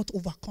Jesus cannot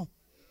overcome.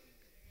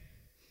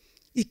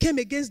 He came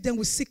against them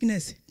with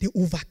sickness, they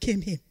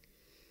overcame him.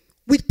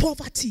 With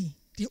poverty,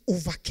 they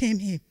overcame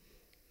him.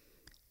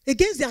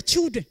 Against their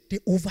children, they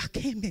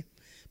overcame him.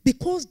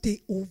 Because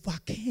they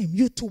overcame,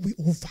 you too will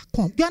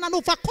overcome. You are an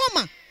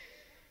overcomer.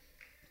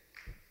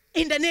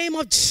 In the name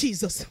of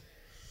Jesus.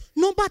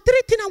 Number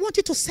three thing I want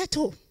you to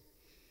settle.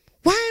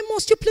 Why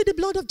must you plead the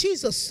blood of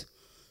Jesus?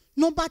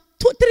 Number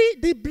three,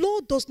 the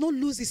blood does not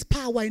lose its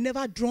power. It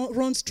never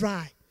runs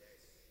dry.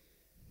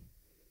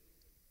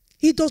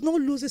 It does not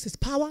lose its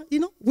power. You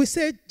know, we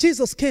say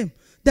Jesus came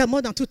there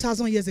more than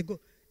 2,000 years ago.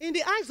 In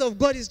the eyes of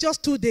God, it's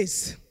just 2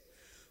 days.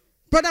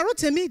 Brother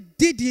Rotemi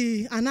did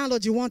the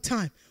analogy one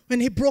time. When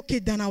he broke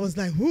it down, I was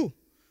like, who?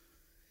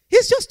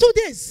 It's just 2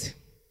 days.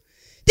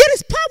 There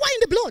is power in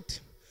the blood.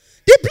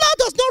 The blood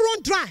does not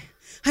run dry.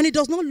 And it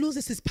does not lose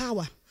its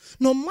power.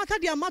 No matter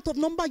the amount of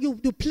number you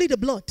plead the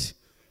blood.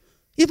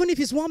 Even if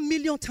it's 1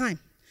 million times.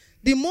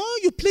 The more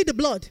you plead the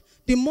blood,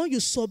 the more you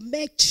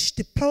submerge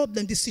the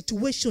problem, the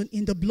situation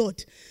in the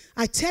blood.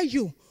 I tell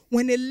you,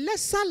 when a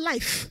lesser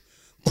life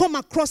come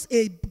across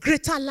a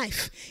greater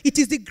life, it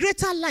is the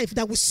greater life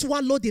that will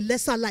swallow the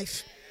lesser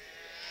life.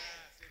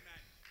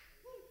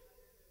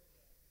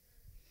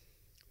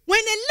 When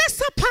a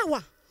lesser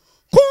power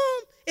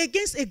come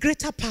against a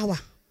greater power,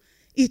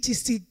 it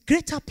is the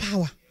greater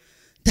power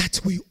that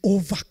will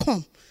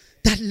overcome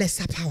that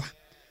lesser power.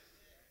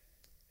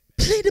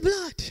 Play the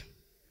blood.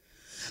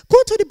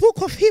 Go to the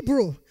book of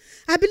Hebrew.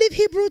 I believe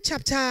Hebrew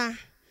chapter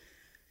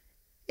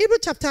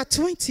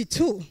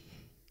 22.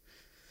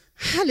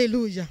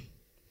 Hallelujah.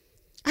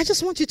 I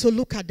just want you to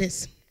look at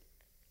this.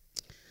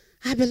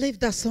 I believe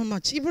that so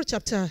much. Hebrew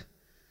chapter,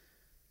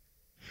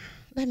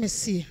 let me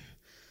see.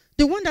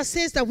 The one that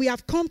says that we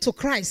have come to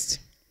Christ,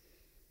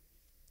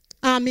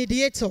 our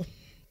mediator.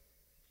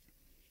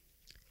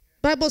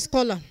 Bible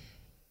scholar.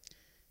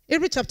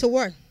 Hebrew chapter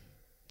 1.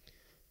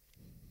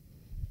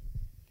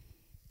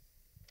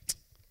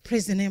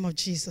 Praise the name of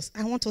Jesus.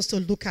 I want us to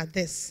look at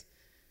this.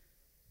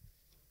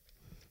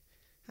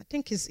 I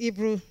think it's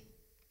Hebrew.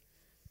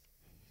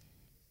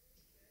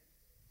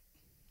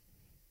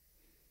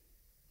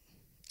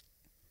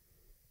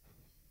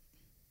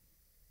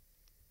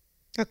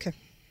 Okay.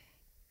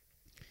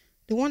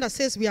 The one that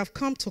says we have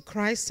come to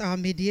Christ, our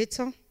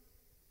mediator.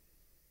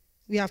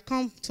 We have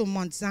come to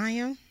Mount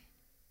Zion.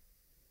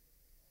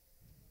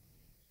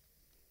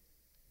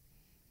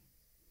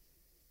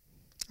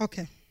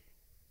 Okay.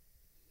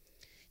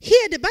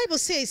 Here the Bible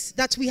says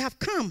that we have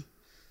come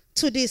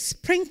to the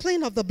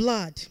sprinkling of the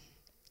blood.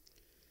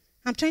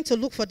 I'm trying to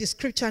look for the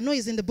scripture. I know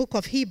it's in the book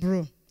of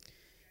Hebrew.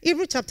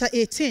 Hebrew chapter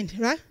 18,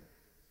 right?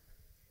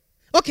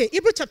 Okay,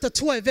 Hebrew chapter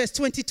 12, verse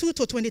 22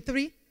 to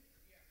 23.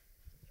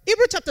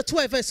 Hebrew chapter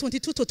 12, verse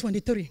 22 to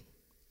 23.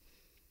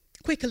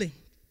 Quickly.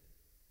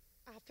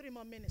 I have 3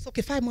 more minutes.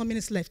 Okay, 5 more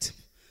minutes left.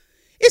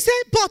 It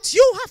said, but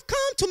you have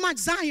come to Mount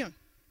Zion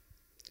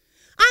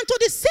and to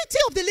the city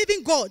of the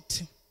living God,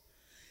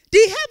 the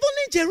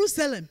heavenly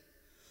Jerusalem,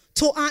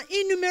 to our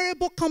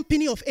innumerable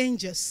company of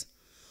angels,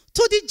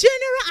 to the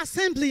general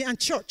assembly and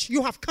church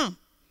you have come,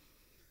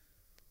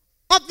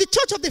 of the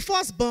church of the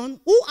firstborn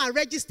who are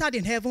registered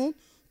in heaven,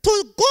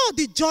 to God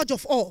the judge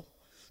of all,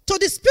 to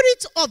the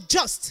spirit of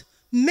just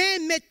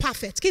men made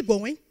perfect. Keep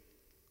going.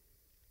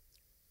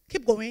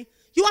 Keep going.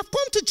 You have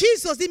come to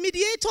Jesus, the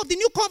mediator of the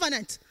new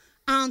covenant,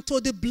 and to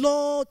the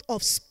blood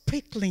of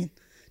sprinkling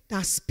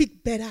that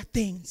speak better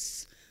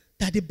things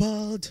than the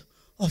blood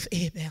of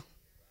Abel.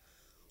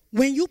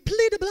 When you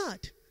plead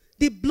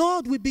the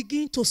blood will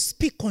begin to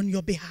speak on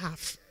your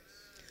behalf.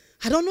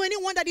 I don't know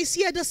anyone that is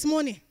here this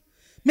morning.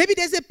 Maybe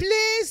there's a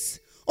place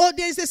or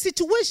there's a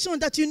situation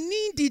that you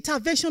need the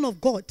intervention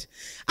of God.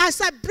 As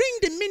I bring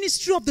the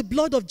ministry of the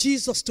blood of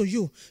Jesus to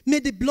you, may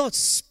the blood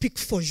speak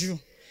for you.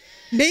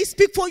 May it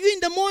speak for you in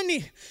the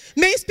morning.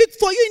 May it speak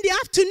for you in the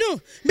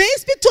afternoon. May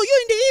it speak to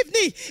you in the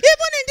evening.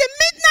 Even in the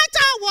midnight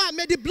hour,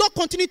 may the blood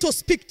continue to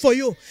speak for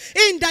you.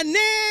 In the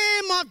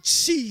name of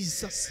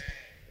Jesus.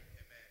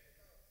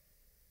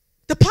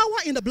 The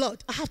power in the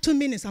blood. I have 2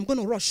 minutes. I'm going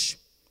to rush.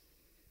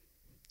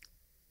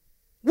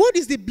 What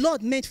is the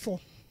blood made for?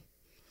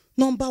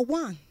 Number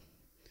one,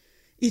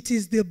 it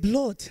is the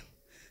blood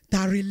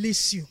that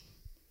releases you.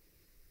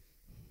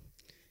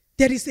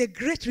 There is a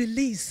great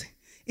release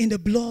in the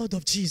blood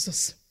of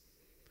Jesus.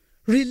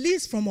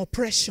 Release from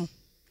oppression.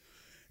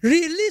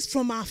 Release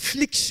from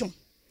affliction.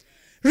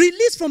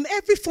 Release from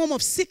every form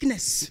of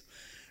sickness.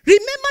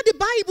 Remember, the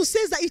Bible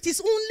says that it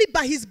is only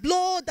by his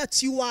blood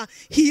that you are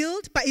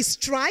healed, by his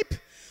stripe.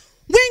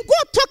 When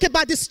God talks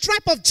about the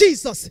stripe of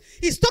Jesus,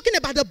 he's talking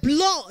about the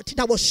blood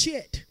that was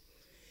shed.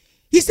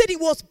 He said he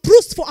was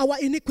bruised for our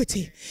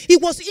iniquity. He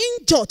was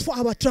injured for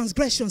our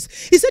transgressions.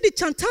 He said the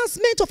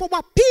chastisement of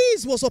our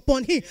peace was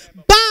upon him.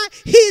 By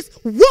his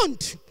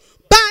wound,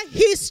 by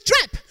his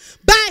stripe,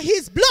 by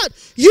his blood,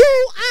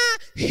 you are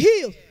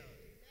healed.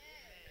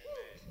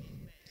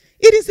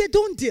 It is a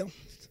done deal.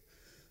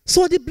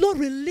 So the blood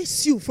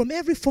releases you from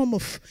every form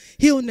of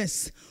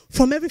illness,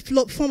 from every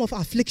form of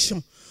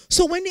affliction.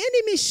 So when the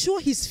enemy show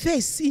his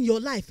face in your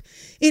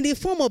life in the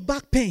form of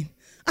back pain,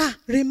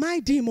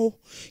 remind him,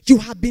 you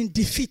have been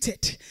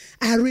defeated.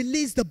 I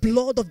release the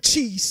blood of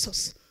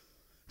Jesus.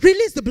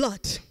 Release the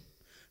blood.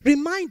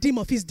 Remind him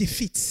of his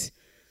defeat.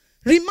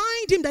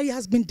 Remind him that he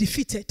has been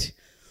defeated.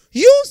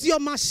 Use your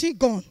machine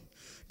gun.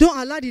 Don't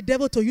allow the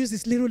devil to use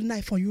his little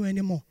knife on you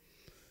anymore.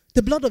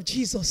 The blood of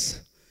Jesus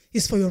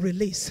is for your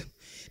release.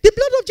 The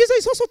blood of Jesus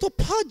is also to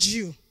purge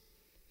you.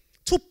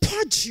 To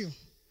purge you.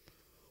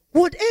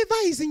 Whatever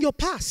is in your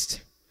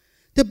past,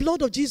 the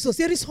blood of Jesus,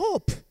 there is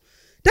hope.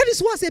 That is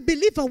why as a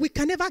believer, we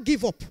can never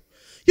give up.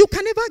 You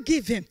can never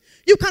give him.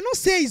 You cannot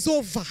say it's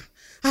over.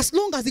 As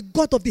long as the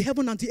God of the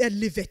heaven and the earth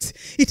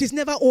liveth, it is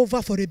never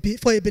over for a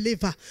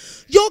believer.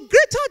 Your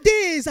greater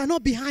days are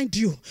not behind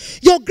you.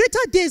 Your greater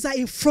days are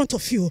in front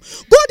of you.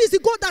 God is the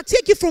God that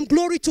takes you from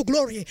glory to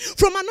glory,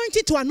 from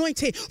anointing to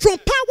anointing, from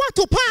power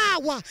to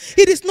power.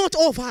 It is not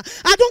over.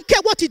 I don't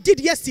care what you did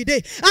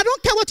yesterday. I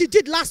don't care what you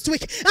did last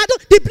week.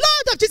 The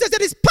blood of Jesus,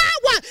 there is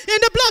power in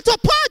the blood to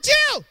purge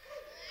you.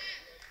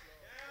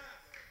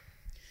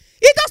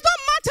 It does not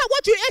matter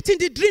what you ate in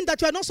the dream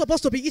that you are not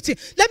supposed to be eating.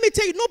 Let me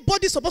tell you,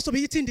 nobody is supposed to be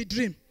eating the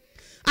dream.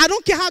 I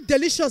don't care how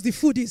delicious the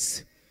food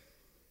is.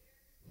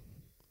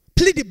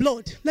 Plead the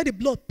blood. Let the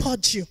blood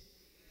purge you.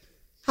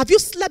 Have you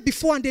slept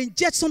before and they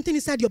inject something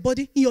inside your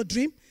body in your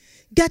dream?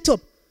 Get up.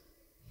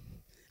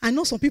 I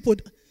know some people,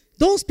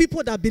 those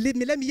people that believe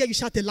me, let me hear you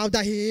shout a louder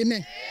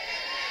amen.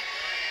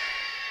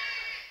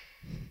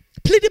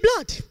 Plead the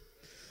blood.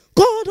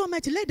 God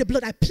Almighty, let the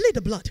blood, I plead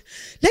the blood.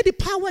 Let the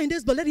power in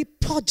this blood, let it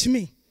purge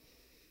me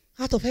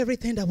out of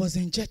everything that was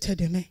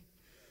injected in me.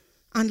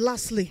 And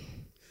lastly,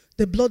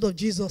 the blood of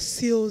Jesus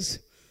seals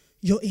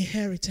your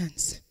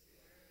inheritance.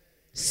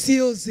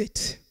 Seals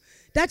it.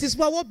 That is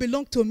why what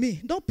belongs to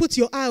me. Don't put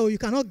your eye or you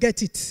cannot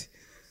get it.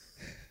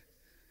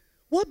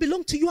 What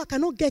belongs to you, I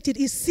cannot get it.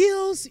 It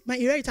seals my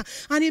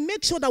inheritance. And it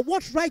makes sure that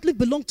what rightly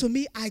belongs to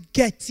me, I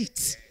get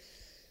it.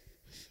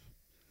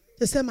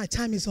 They say my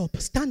time is up.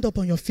 Stand up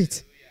on your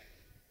feet.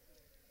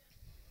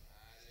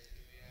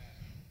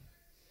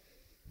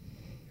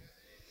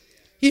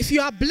 If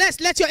you are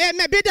blessed, let your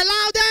amen be the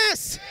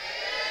loudest.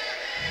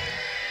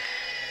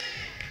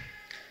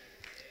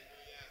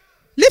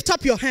 Lift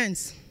up your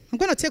hands. I'm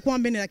going to take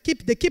 1 minute.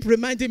 They keep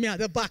reminding me at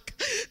the back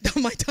that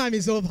my time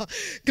is over.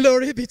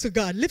 Glory be to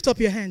God. Lift up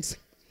your hands.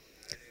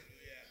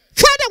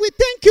 Father, we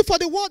thank you for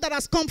the word that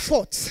has come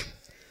forth.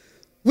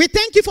 We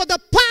thank you for the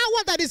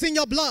power that is in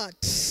your blood.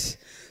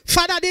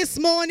 Father, this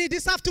morning,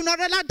 this afternoon,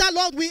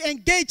 Lord, we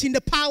engage in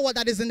the power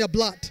that is in the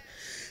blood.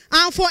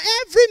 And for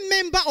every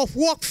member of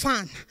Walk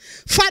Fan,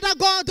 Father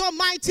God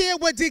Almighty,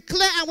 we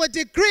declare and we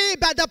decree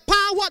by the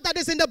power that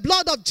is in the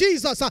blood of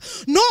Jesus.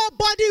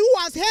 Nobody who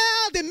has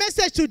heard the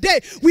message today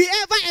will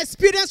ever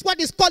experience what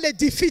is called a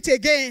defeat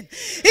again.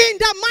 In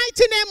the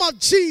mighty name of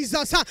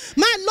Jesus,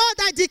 my Lord,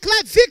 I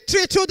declare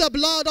victory through the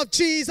blood of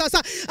Jesus.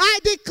 I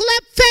declare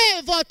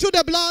favor through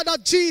the blood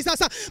of Jesus.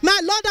 My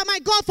Lord and my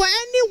God, for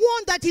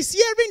anyone that is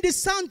hearing the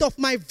sound of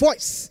my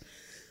voice,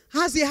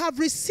 as they have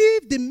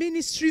received the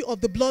ministry of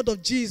the blood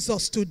of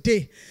Jesus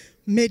today,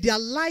 may their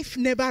life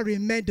never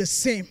remain the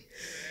same.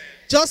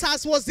 Just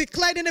as was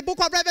declared in the book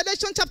of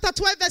Revelation chapter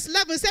 12 verse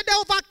 11, it said they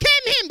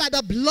overcame him by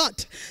the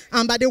blood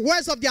and by the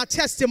words of their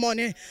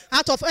testimony.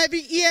 Out of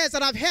every ears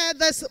that have heard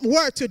this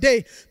word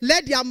today,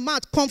 let their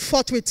mouth come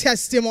forth with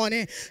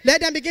testimony. Let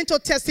them begin to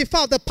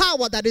testify of the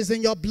power that is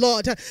in your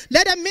blood.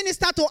 Let them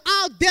minister to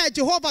out there,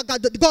 Jehovah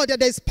God, that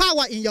there is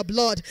power in your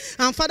blood.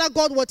 And Father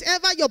God,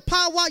 whatever your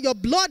power, your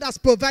blood has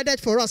provided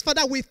for us,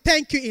 Father, we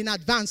thank you in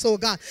advance, oh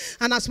God.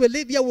 And as we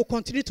live here, we'll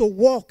continue to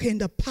walk in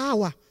the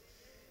power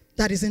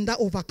that is in that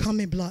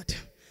overcoming blood.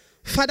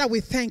 Father, we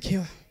thank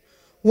you.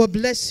 We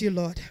bless you,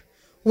 Lord.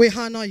 We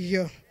honor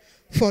you.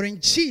 For in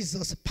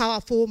Jesus'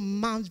 powerful,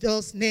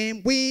 marvelous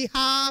name we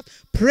have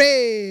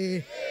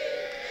prayed.